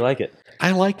how do you like it?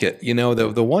 I like it.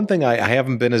 The one thing I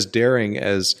haven't been as daring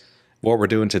as what we're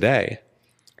doing today.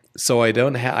 So I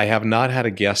have not had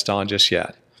a guest on just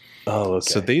yet. Oh, okay.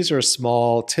 So these are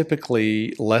small,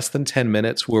 typically less than 10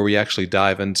 minutes where we actually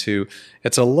dive into,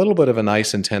 it's a little bit of a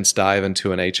nice intense dive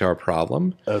into an HR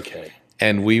problem. Okay.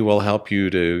 And we will help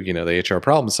you to, the HR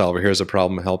problem solver. Here's a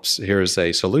problem, here's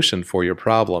a solution for your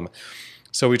problem.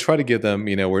 So we try to give them,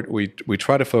 we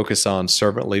try to focus on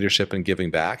servant leadership and giving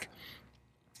back.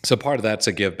 So part of that's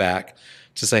a give back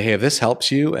to say, hey, if this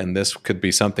helps you and this could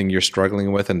be something you're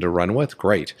struggling with and to run with,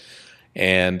 great.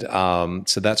 And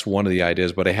so that's one of the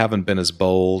ideas, but I haven't been as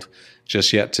bold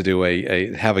just yet to do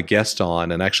have a guest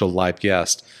on, an actual live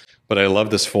guest. But I love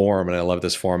this forum and I love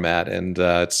this format, and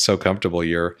it's so comfortable.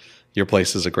 Your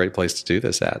place is a great place to do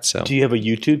this at. So, do you have a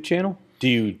YouTube channel? Do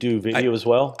you do video as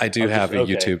well? I do have a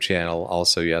YouTube channel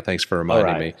also. Yeah, thanks for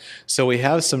reminding me. So we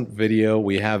have some video.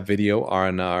 We have video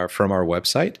from our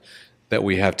website that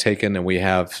we have taken, and we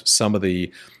have some of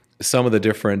the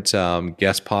different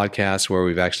guest podcasts where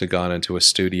we've actually gone into a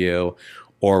studio,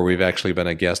 or we've actually been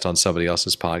a guest on somebody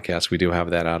else's podcast. We do have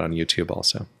that out on YouTube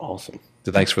also. Awesome.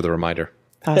 So thanks for the reminder.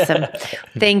 Awesome.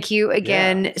 Thank you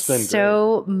again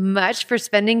so much for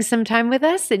spending some time with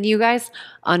us, and you guys,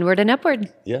 onward and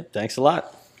upward. Yeah, thanks a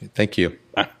lot. Thank you.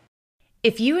 Bye.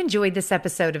 If you enjoyed this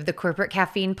episode of the Corporate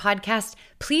Caffeine Podcast,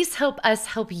 please help us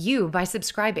help you by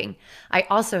subscribing. I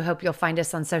also hope you'll find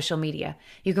us on social media.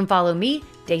 You can follow me,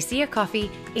 Dacia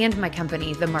Coffee, and my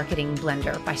company, The Marketing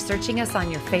Blender, by searching us on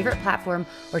your favorite platform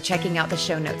or checking out the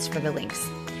show notes for the links.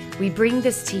 We bring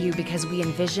this to you because we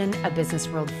envision a business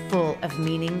world full of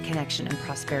meaning, connection, and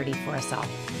prosperity for us all.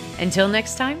 Until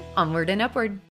next time, onward and upward.